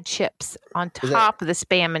you add chips on top of the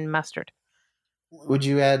Spam and mustard. Would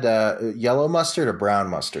you add yellow mustard or brown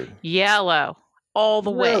mustard? Yellow. All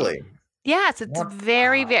the way. Really? Yes, it's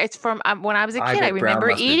very. It's from when I was a kid. I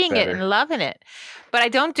remember eating it and loving it. But I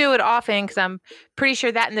don't do it often because I'm pretty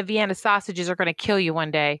sure that and the Vienna sausages are going to kill you one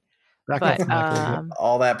day. But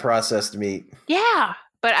all that processed meat. Yeah,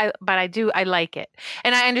 but I like it,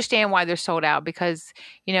 and I understand why they're sold out because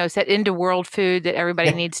it's that into world food that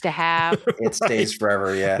everybody needs to have. It stays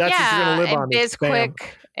forever. Yeah, that's what you're gonna live on. Bisquick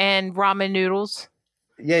and ramen noodles.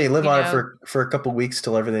 Yeah, you live on it for a couple weeks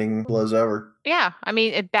till everything blows over. Yeah, I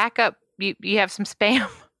mean, back up. You have some Spam.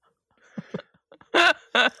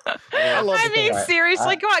 I mean,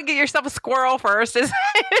 seriously, go out and get yourself a squirrel first.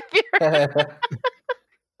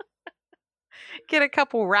 Get a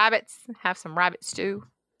couple rabbits, have some rabbit stew.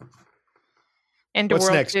 Into What's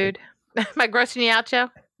world next, food. Am I grossing you out, Joe?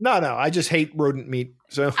 No, I just hate rodent meat.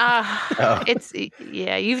 So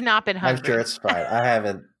you've not been hungry. I'm sure it's fine.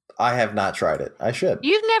 I have not tried it. I should.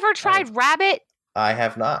 You've never tried rabbit? I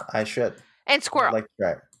have not. I should. And squirrel. I'd like to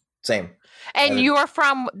try it. Same. And you're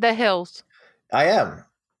from the hills. I am.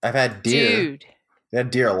 I've had deer. Dude. I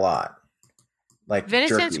had deer a lot. Like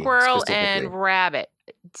venison, squirrel, and rabbit.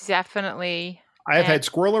 Definitely. I have had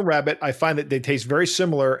squirrel and rabbit. I find that they taste very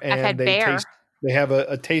similar, and I've had bear. They have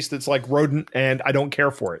a taste that's like rodent, and I don't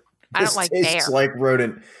care for it. I don't like bear. It's like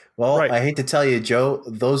rodent. Well, right. I hate to tell you, Joe,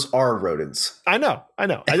 those are rodents. I know. I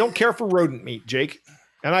don't care for rodent meat, Jake.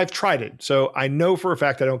 And I've tried it. So I know for a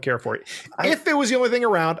fact I don't care for it. If it was the only thing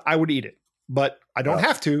around, I would eat it. But I don't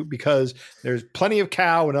have to because there's plenty of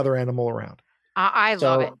cow and other animal around. I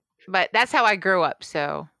love it. But that's how I grew up.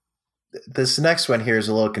 So this next one here is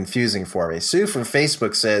a little confusing for me. Sue from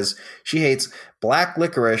Facebook says she hates black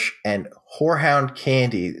licorice and whorehound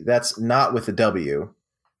candy. That's not with a W.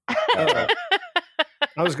 I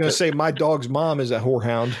was going to say my dog's mom is a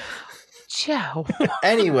whorehound. Joe.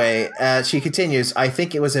 Anyway, she continues, I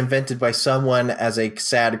think it was invented by someone as a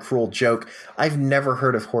sad, cruel joke. I've never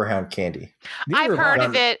heard of whorehound candy. I've heard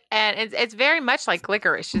of it, and it's very much like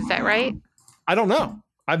licorice. Is that right? I don't know.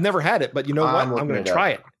 I've never had it, but you know what? I'm going to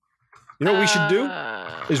try it. You know what we should do?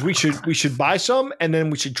 Is we should buy some, and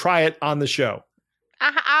then we should try it on the show.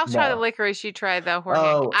 I'll try the licorice. You try the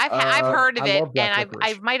whorehound. I've heard of it, and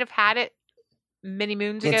I might have had it many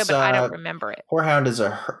moons ago, but I don't remember it. Whorehound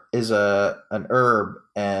is an herb,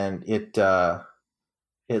 and it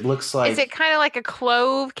looks like. Is it kind of like a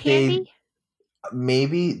clove candy?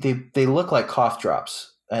 Maybe they look like cough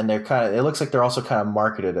drops, and they're it looks like they're also kind of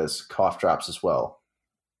marketed as cough drops as well.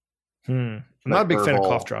 I'm not a big fan of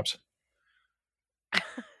cough drops.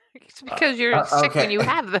 It's because you're sick when you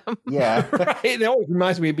have them. Yeah, right. It always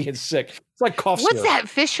reminds me of being sick. It's like cough syrup. What's that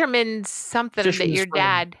fisherman's something that your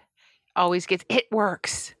dad always gets? It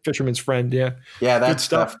works. Fisherman's friend, yeah. Yeah, that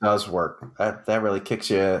stuff does work. That really kicks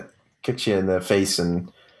you in the face, and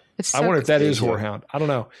I wonder if that is whorehound. I don't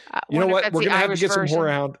know. You know what? We're gonna have to get some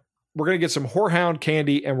whorehound. We're gonna get some whorehound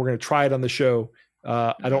candy, and we're gonna try it on the show.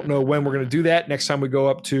 I don't know when we're gonna do that. Next time we go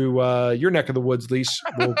up to your neck of the woods, Lise,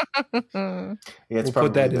 we'll probably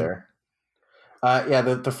put that there.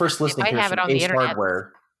 The first listing here is from Ace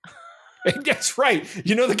Hardware. That's right.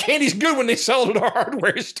 You know the candy's good when they sell it at a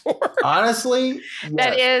hardware store. Honestly, yes.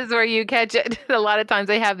 That is where you catch it. A lot of times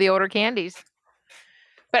they have the older candies.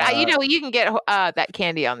 But you can get that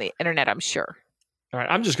candy on the internet, I'm sure. All right,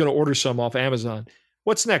 I'm just going to order some off Amazon.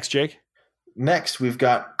 What's next, Jake? Next, we've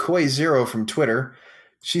got Koi Zero from Twitter.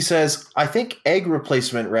 She says, I think egg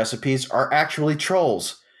replacement recipes are actually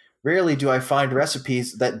trolls. Rarely do I find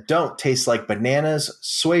recipes that don't taste like bananas,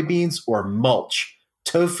 soybeans, or mulch.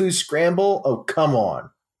 Tofu scramble? Oh, come on.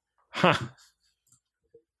 Huh.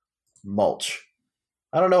 Mulch.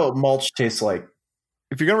 I don't know what mulch tastes like.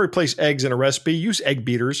 If you're going to replace eggs in a recipe, use egg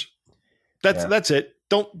beaters. That's it.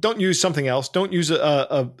 Don't use something else. Don't use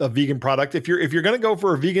a vegan product. If you're going to go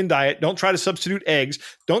for a vegan diet, don't try to substitute eggs.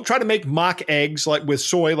 Don't try to make mock eggs like with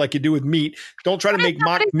soy, like you do with meat. Don't try to make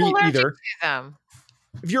mock meat either.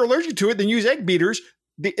 If you're allergic to it, then use egg beaters.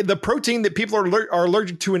 The protein that people are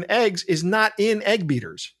allergic to in eggs is not in egg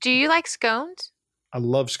beaters. Do you like scones? I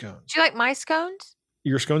love scones. Do you like my scones?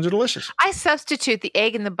 Your scones are delicious. I substitute the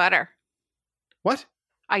egg in the butter. What?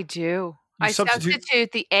 I do. I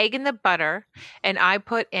substitute the egg in the butter, and I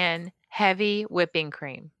put in heavy whipping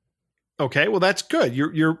cream. Okay, well that's good.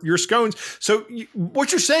 Your scones. So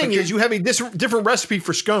what you're saying is you have a different recipe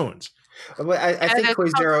for scones. I think Koi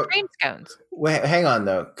Zero. Cream scones. Wait, hang on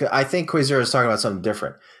though. I think Koi Zero is talking about something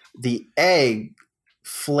different. The egg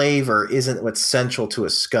flavor isn't what's central to a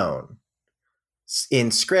scone.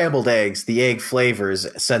 In scrambled eggs, the egg flavor is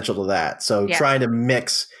essential to that. So trying to make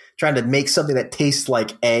something that tastes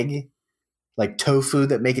like egg, like tofu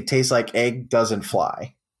that make it taste like egg, doesn't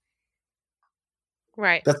fly.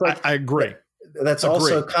 Right. That's like I agree. That's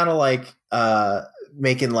also kind of like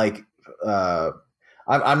making like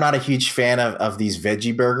I'm not a huge fan of these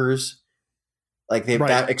veggie burgers. Like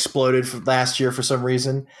that exploded from last year for some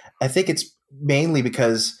reason. I think it's mainly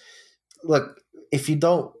because look, if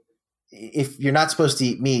you're not supposed to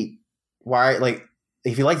eat meat, why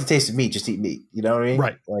if you like the taste of meat, just eat meat. You know what I mean?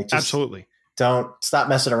 Right. Absolutely. Don't stop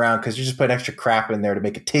messing around because you're just putting extra crap in there to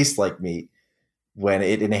make it taste like meat when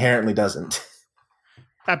it inherently doesn't.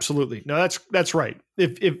 Absolutely. No, that's right.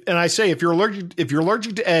 If you're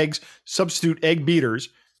allergic to eggs, substitute egg beaters.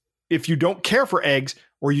 If you don't care for eggs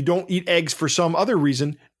or you don't eat eggs for some other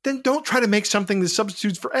reason, then don't try to make something that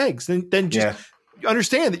substitutes for eggs. Then just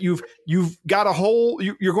understand that you're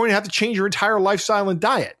going to have to change your entire lifestyle and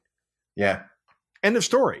diet. Yeah. End of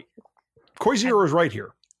story. Koi Zero is right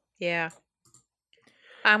here. Yeah.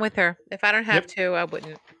 I'm with her. If I don't have to, I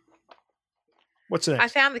wouldn't. What's next? I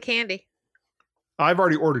found the candy. I've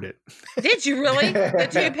already ordered it. Did you really? The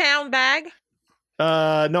 2-pound bag?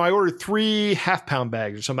 No, I ordered 3 half-pound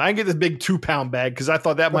bags or something. I didn't get the big 2-pound bag because I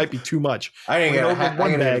thought that might be too much. I didn't get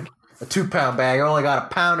one bag. A 2-pound bag. I only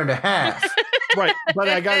got 1.5 pounds. Right, but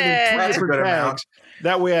I got it in 3 different bags.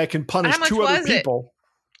 That way I can punish 2 other people.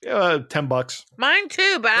 $10. Mine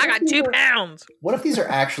too, but I got 2 pounds. What if these are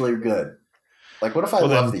actually good? Like, what if I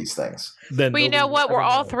love these things? Well, you know what? We're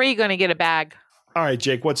all 3 going to get a bag. All right,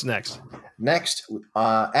 Jake, what's next? Next,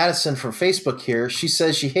 Addison from Facebook here. She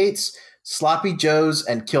says she hates Sloppy Joes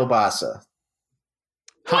and kielbasa.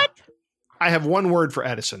 What? I have one word for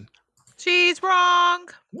Addison. She's wrong.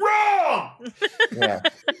 Wrong! Yeah.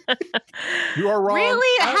 You are wrong.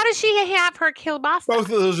 Really? How does she have her kielbasa? Both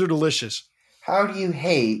of those are delicious. How do you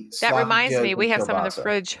hate That reminds me, we have kielbasa? some in the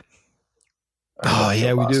fridge. Oh,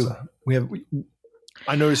 yeah, we do.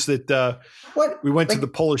 I noticed that we went to the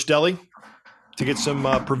Polish deli to get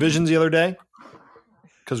some provisions the other day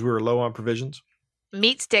because we were low on provisions.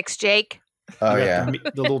 Meat sticks, Jake. Oh, yeah.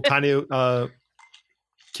 The little tiny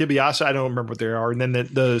kielbasa. I don't remember what they are. And then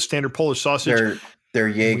the standard Polish sausage. They're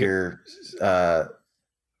Jaeger,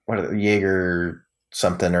 what are they? Jaeger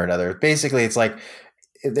something or another. Basically, it's like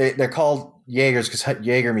they're called Jaegers because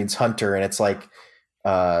Jaeger means hunter. And it's like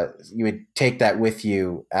you would take that with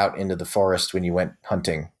you out into the forest when you went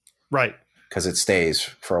hunting. Right. Because it stays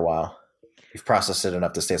for a while. You've processed it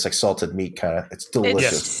enough to stay. It's like salted meat kind of. It's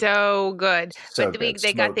delicious. It's so good. So but good.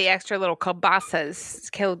 They got the extra little kielbases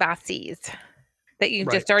that you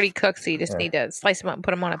can just already cook. So you just need to slice them up and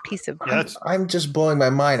put them on a piece of. I'm just blowing my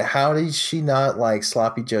mind. How did she not like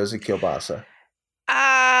Sloppy Joe's and kielbasa?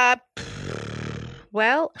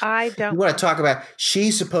 Well, I don't. You want to talk about?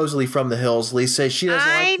 She's supposedly from the hills. Lisa, she doesn't.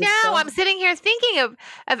 I know. I'm sitting here thinking of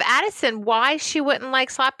Addison. Why she wouldn't like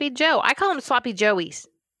Sloppy Joe? I call them Sloppy Joeys.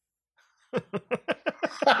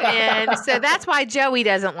 And so that's why Joey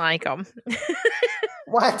doesn't like them.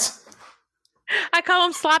 What? I call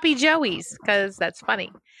them Sloppy Joeys because that's funny.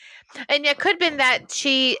 And it could have been that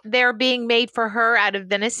they're being made for her out of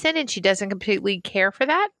venison and she doesn't completely care for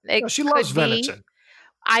that. She loves venison.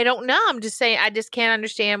 I don't know. I'm just saying. I just can't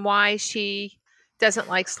understand why she doesn't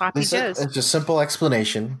like sloppy joes. It's a simple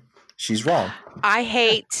explanation. She's wrong. I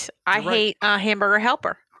hate Hamburger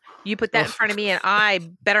Helper. You put that in front of me, and I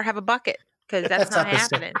better have a bucket because that's not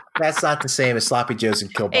happening. That's not the same as sloppy joes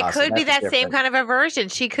and kielbasa. It could be that same kind of aversion.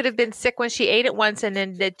 She could have been sick when she ate it once, and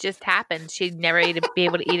then it just happened. She'd never be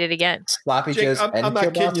able to eat it again. Sloppy joes and I'm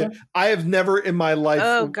not kidding you. I have never in my life.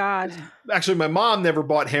 Oh God! Actually, my mom never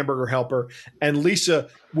bought Hamburger Helper, and Lisa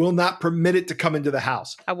will not permit it to come into the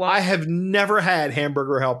house. I have never had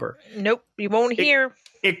Hamburger Helper. Nope, you won't hear.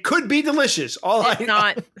 It could be delicious. It's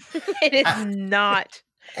not. It is not.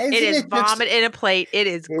 It is vomit in a plate. It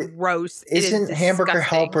is gross. Isn't Hamburger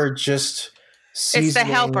Helper just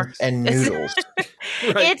seasoning and noodles?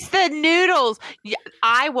 Right. It's the noodles.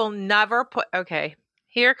 I will never put. Okay,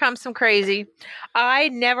 here comes some crazy. I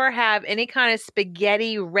never have any kind of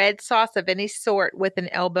spaghetti red sauce of any sort with an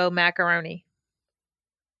elbow macaroni.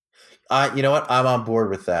 You know what? I'm on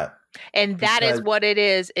board with that. And that is what it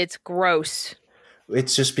is. It's gross.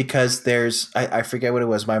 It's just because I forget what it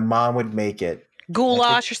was. My mom would make it.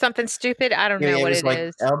 Goulash or something stupid. I don't know what it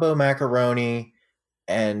is. Elbow macaroni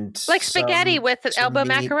and like spaghetti with elbow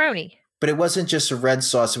macaroni. But it wasn't just a red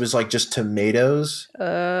sauce. It was like just tomatoes.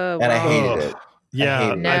 And I hated it.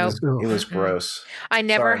 Yeah, it was gross. I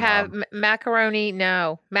never have macaroni.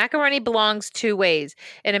 No, macaroni belongs two ways: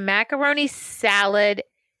 in a macaroni salad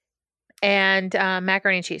and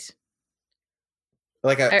macaroni and cheese.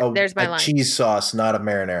 Like there's my line. Cheese sauce, not a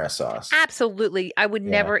marinara sauce. Absolutely. I would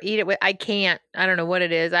never eat it I can't. I don't know what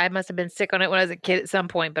it is. I must have been sick on it when I was a kid at some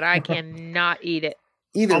point, but I cannot eat it.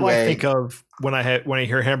 Either All way. I think of when I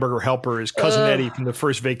hear Hamburger Helper is Cousin Eddie from The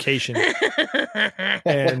First Vacation.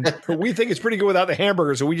 And we think it's pretty good without the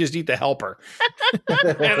hamburger, so we just eat the helper.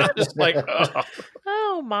 And I'm just like,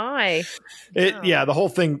 oh my. Yeah, the whole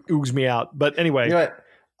thing oogs me out. But anyway. You know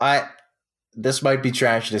what? This might be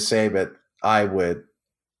trashy to say, but I would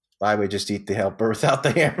just eat the helper without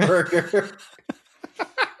the hamburger.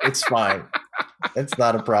 It's fine. It's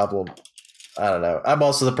not a problem. I don't know. I'm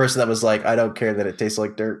also the person that was like, I don't care that it tastes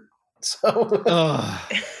like dirt. So, all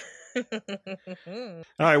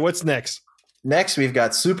right, what's next? Next, we've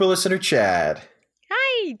got super listener Chad.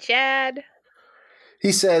 Hi, Chad.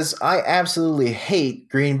 He says, I absolutely hate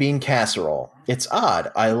green bean casserole. It's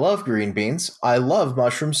odd. I love green beans. I love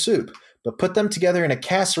mushroom soup. But put them together in a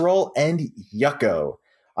casserole and yucko.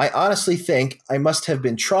 I honestly think I must have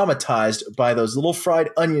been traumatized by those little fried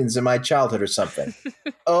onions in my childhood or something.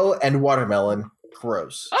 Oh, and watermelon.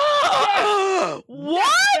 Gross.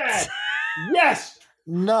 What? Yes.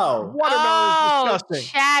 No. Watermelon is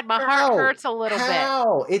disgusting. Chad, my heart hurts a little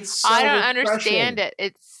bit. It's so I don't understand it.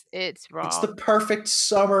 It's wrong. It's the perfect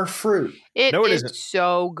summer fruit. It isn't.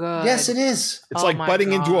 So good. Yes, it is. It's like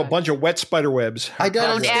biting into a bunch of wet spider webs. I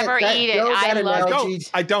don't ever eat it. I love it.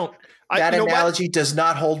 I don't. That analogy does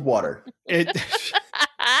not hold water. It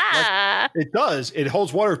does. It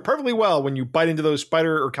holds water perfectly well when you bite into those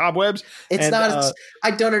spider or cobwebs. It's not.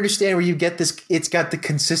 I don't understand where you get this. It's got the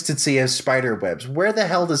consistency of spider webs. Where the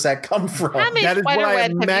hell does that come from? How many spider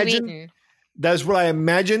webs have you eaten? That is what I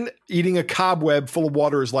imagine eating a cobweb full of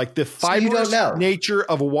water is like. The fibrous nature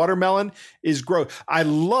of a watermelon is gross. I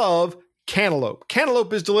love cantaloupe.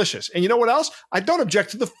 Cantaloupe is delicious. And you know what else? I don't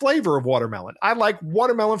object to the flavor of watermelon. I like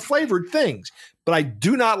watermelon flavored things, but I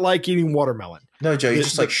do not like eating watermelon. No, Joe, you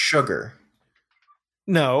just like sugar.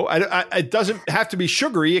 No, it doesn't have to be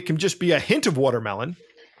sugary. It can just be a hint of watermelon.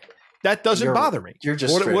 That doesn't bother me. You're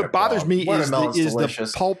just what bothers me is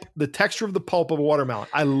the pulp, the texture of the pulp of a watermelon.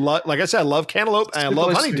 I love, like I said, I love cantaloupe and I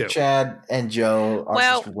love honeydew. Chad and Joe are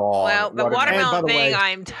just wrong. Well, the watermelon thing,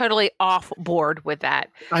 I'm totally off board with that.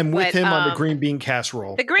 I'm with him on the green bean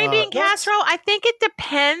casserole. The green bean casserole, I think it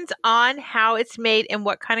depends on how it's made and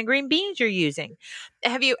what kind of green beans you're using.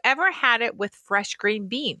 Have you ever had it with fresh green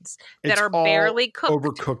beans that are barely cooked?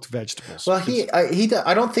 Overcooked vegetables. Well,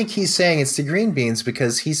 I don't think he's saying it's the green beans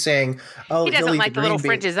because he's saying, he doesn't like the little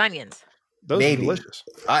French's onions. Those are delicious.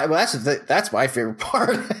 That's my favorite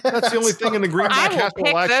part. That's the only thing in the green bean casserole I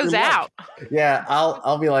will pick those out. Yeah,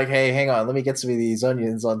 I'll be like, hey, hang on, let me get some of these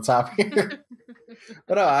onions on top here.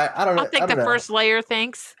 But no, I don't know. I'll take the first layer,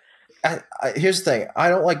 thanks. Here's the thing. I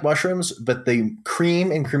don't like mushrooms, but the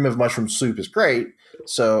cream of mushroom soup is great.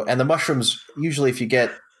 So, and the mushrooms, usually if you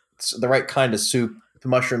get the right kind of soup, the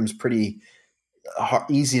mushroom's pretty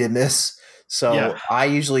easy to miss. So I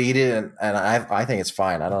usually eat it, and I think it's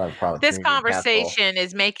fine. I don't have a problem with this conversation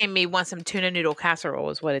is making me want some tuna noodle casserole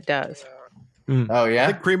is what it does. Mm. Oh,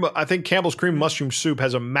 yeah? I think Campbell's cream mushroom soup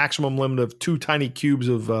has a maximum limit of 2 tiny cubes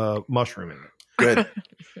of mushroom in it. Good.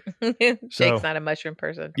 Jake's not a mushroom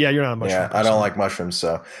person. Yeah, you're not a mushroom person. I don't like mushrooms.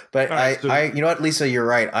 But right, you know what, Lisa, you're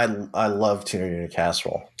right. I love tuna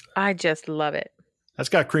casserole. I just love it. That's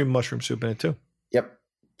got cream mushroom soup in it too. Yep.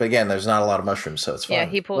 But again, there's not a lot of mushrooms, so it's fine. Yeah,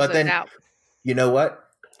 he pulls it out. You know what?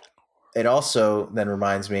 It also then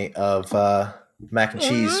reminds me of mac and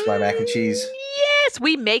cheese. My mac and cheese. Yes,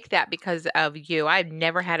 we make that because of you. I've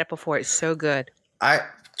never had it before. It's so good.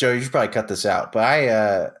 Joe, you should probably cut this out.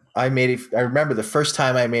 But I made it. I remember the first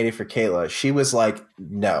time I made it for Kayla. She was like,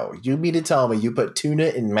 "No, you mean to tell me you put tuna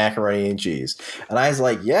in macaroni and cheese?" And I was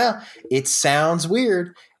like, "Yeah, it sounds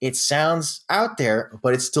weird. It sounds out there,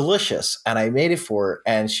 but it's delicious." And I made it for her,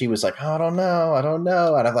 and she was like, "Oh, I don't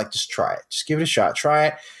know. And I'm like, "Just try it. Just give it a shot. Try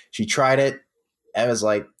it." She tried it and was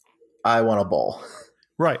like, "I want a bowl."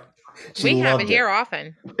 Right. We have it here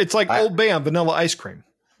often. It's like Old Bay on vanilla ice cream.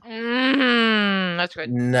 That's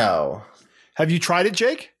good. No. Have you tried it,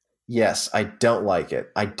 Jake? Yes, I don't like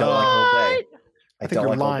it. I don't like Old Bay. I think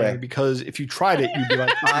you're lying because if you tried it, you'd be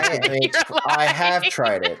like, I have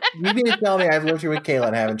tried it. You mean to tell me I've lived here with Kayla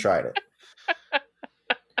and haven't tried it?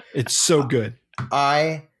 It's so good.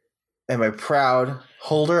 I am a proud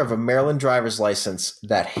holder of a Maryland driver's license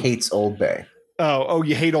that hates Old Bay. Oh,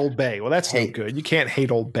 you hate Old Bay. Well, that's no good. You can't hate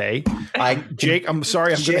Old Bay. Jake, I'm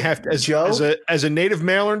sorry. I'm going to have to, as a native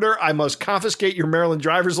Marylander, I must confiscate your Maryland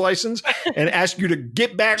driver's license and ask you to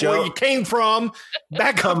get back where you came from,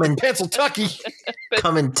 back up in Pennsylvania.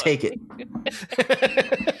 Come and take it.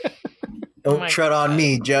 Don't tread on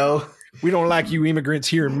me, Joe. We don't like you immigrants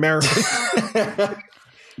here in Maryland.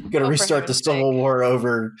 Going to restart the Civil War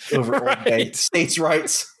over Old Bay. States'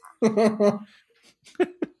 rights.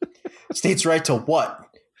 States' right to what?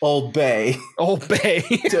 Old Bay. Old Bay.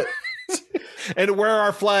 And to wear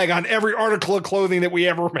our flag on every article of clothing that we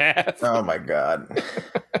ever have. Oh, my God.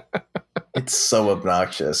 It's so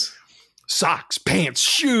obnoxious. Socks, pants,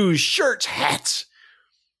 shoes, shirts, hats.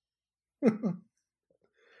 All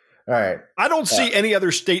right. I don't see any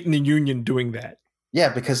other state in the union doing that. Yeah,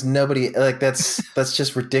 because nobody that's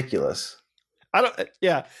just ridiculous. I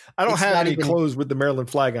don't have any clothes with the Maryland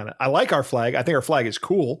flag on it. I like our flag. I think our flag is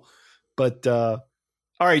cool. But all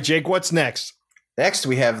right, Jake, what's next? Next,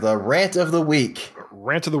 we have the rant of the week.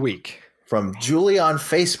 Rant of the week. From Julie on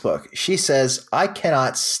Facebook. She says, "I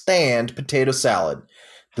cannot stand potato salad.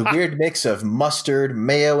 The weird mix of mustard,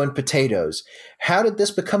 mayo, and potatoes. How did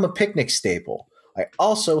this become a picnic staple? I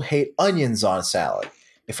also hate onions on salad.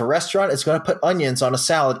 If a restaurant is going to put onions on a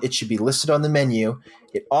salad, it should be listed on the menu.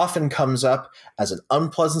 It often comes up as an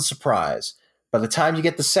unpleasant surprise. By the time you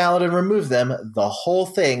get the salad and remove them, the whole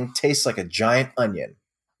thing tastes like a giant onion."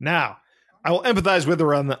 Now, I will empathize with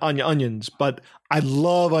her on the onions, but I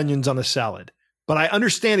love onions on a salad. But I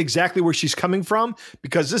understand exactly where she's coming from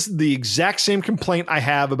because this is the exact same complaint I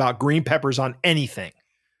have about green peppers on anything.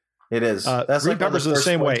 It is. That's green peppers are the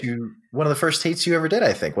same way. One of the first hates you ever did,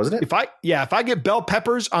 I think, wasn't it? If I get bell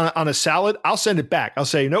peppers on a salad, I'll send it back. I'll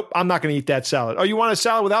say, nope, I'm not going to eat that salad. Oh, you want a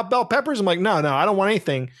salad without bell peppers? I'm like, no, I don't want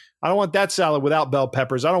anything. I don't want that salad without bell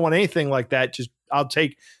peppers. I don't want anything like that. Just I'll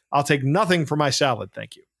take nothing for my salad.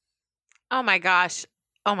 Thank you. Oh my gosh.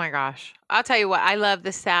 I'll tell you what, I love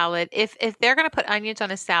the salad. If they're going to put onions on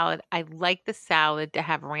a salad, I like the salad to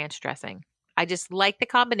have ranch dressing. I just like the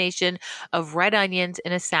combination of red onions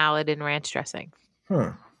in a salad and ranch dressing.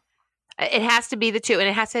 It has to be the two, and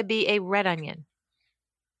it has to be a red onion.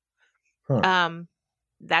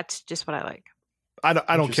 That's just what I like.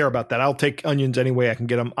 I don't care about that. I'll take onions any way I can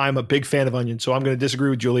get them. I'm a big fan of onions, so I'm going to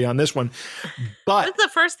disagree with Julie on this one. But what's the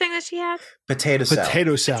first thing that she had? Potato salad.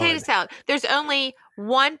 Potato salad. There's only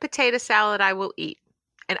one potato salad I will eat,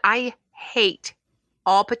 and I hate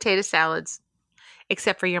all potato salads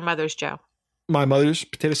except for your mother's, Joe. My mother's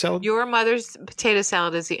potato salad? Your mother's potato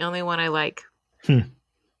salad is the only one I like.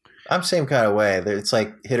 I'm same kind of way. It's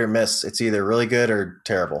like hit or miss. It's either really good or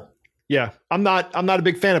terrible. Yeah, I'm not a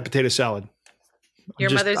big fan of potato salad.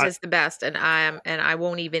 Your mother's is the best, and I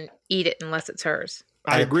won't even eat it unless it's hers.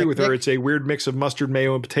 I agree with her. It's a weird mix of mustard,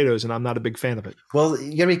 mayo, and potatoes, and I'm not a big fan of it. Well,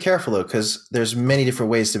 you got to be careful though, because there's many different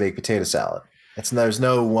ways to make potato salad. There's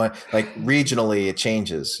no one, like regionally it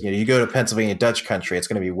changes. You go to Pennsylvania Dutch country, it's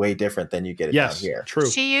going to be way different than you get it down here. True.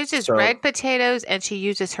 She uses red potatoes and she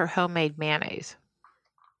uses her homemade mayonnaise.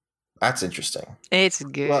 That's interesting. It's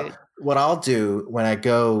good. Well, what I'll do when I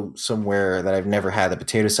go somewhere that I've never had the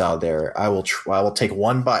potato salad there, I will take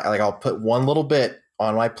one bite. Like I'll put one little bit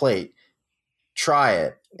on my plate, try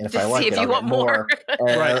it, and if I like it, I'll get more. And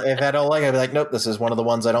if I don't like it, I'll be like, nope, this is one of the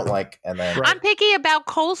ones I don't like. And then I'm picky about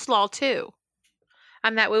coleslaw too.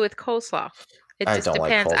 I'm that way with coleslaw. It just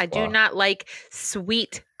depends. I do not like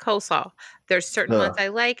sweet coleslaw. There's certain ones I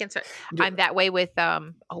like, and I'm that way with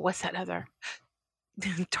what's that other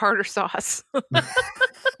tartar sauce?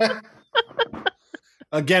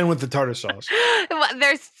 Again with the tartar sauce.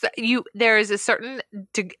 There is a certain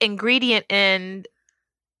ingredient in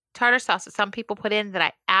tartar sauce that some people put in that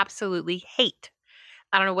I absolutely hate.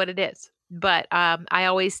 I don't know what it is, but I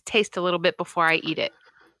always taste a little bit before I eat it.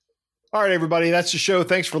 All right, everybody, that's the show.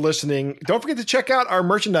 Thanks for listening. Don't forget to check out our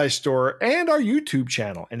merchandise store and our YouTube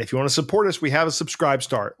channel. And if you want to support us, we have a Subscribe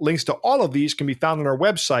Star. Links to all of these can be found on our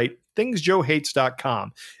website,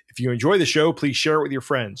 thingsjoehates.com. If you enjoy the show, please share it with your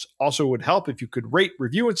friends. Also, it would help if you could rate,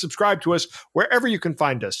 review, and subscribe to us wherever you can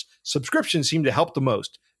find us. Subscriptions seem to help the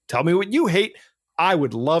most. Tell me what you hate. I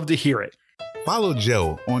would love to hear it. Follow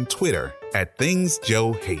Joe on Twitter at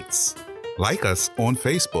thingsjoehates. Like us on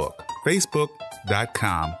Facebook,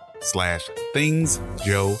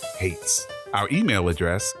 facebook.com/thingsjoehates. Our email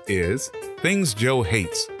address is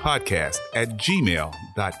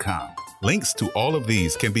thingsjoehatespodcast@gmail.com. Links to all of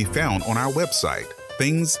these can be found on our website,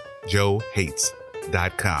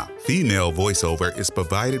 thingsjoehates.com. Female voiceover is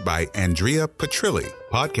provided by Andrea Petrilli.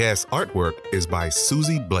 Podcast artwork is by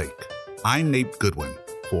Susie Blake. I'm Nate Goodwin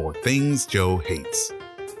for Things Joe Hates.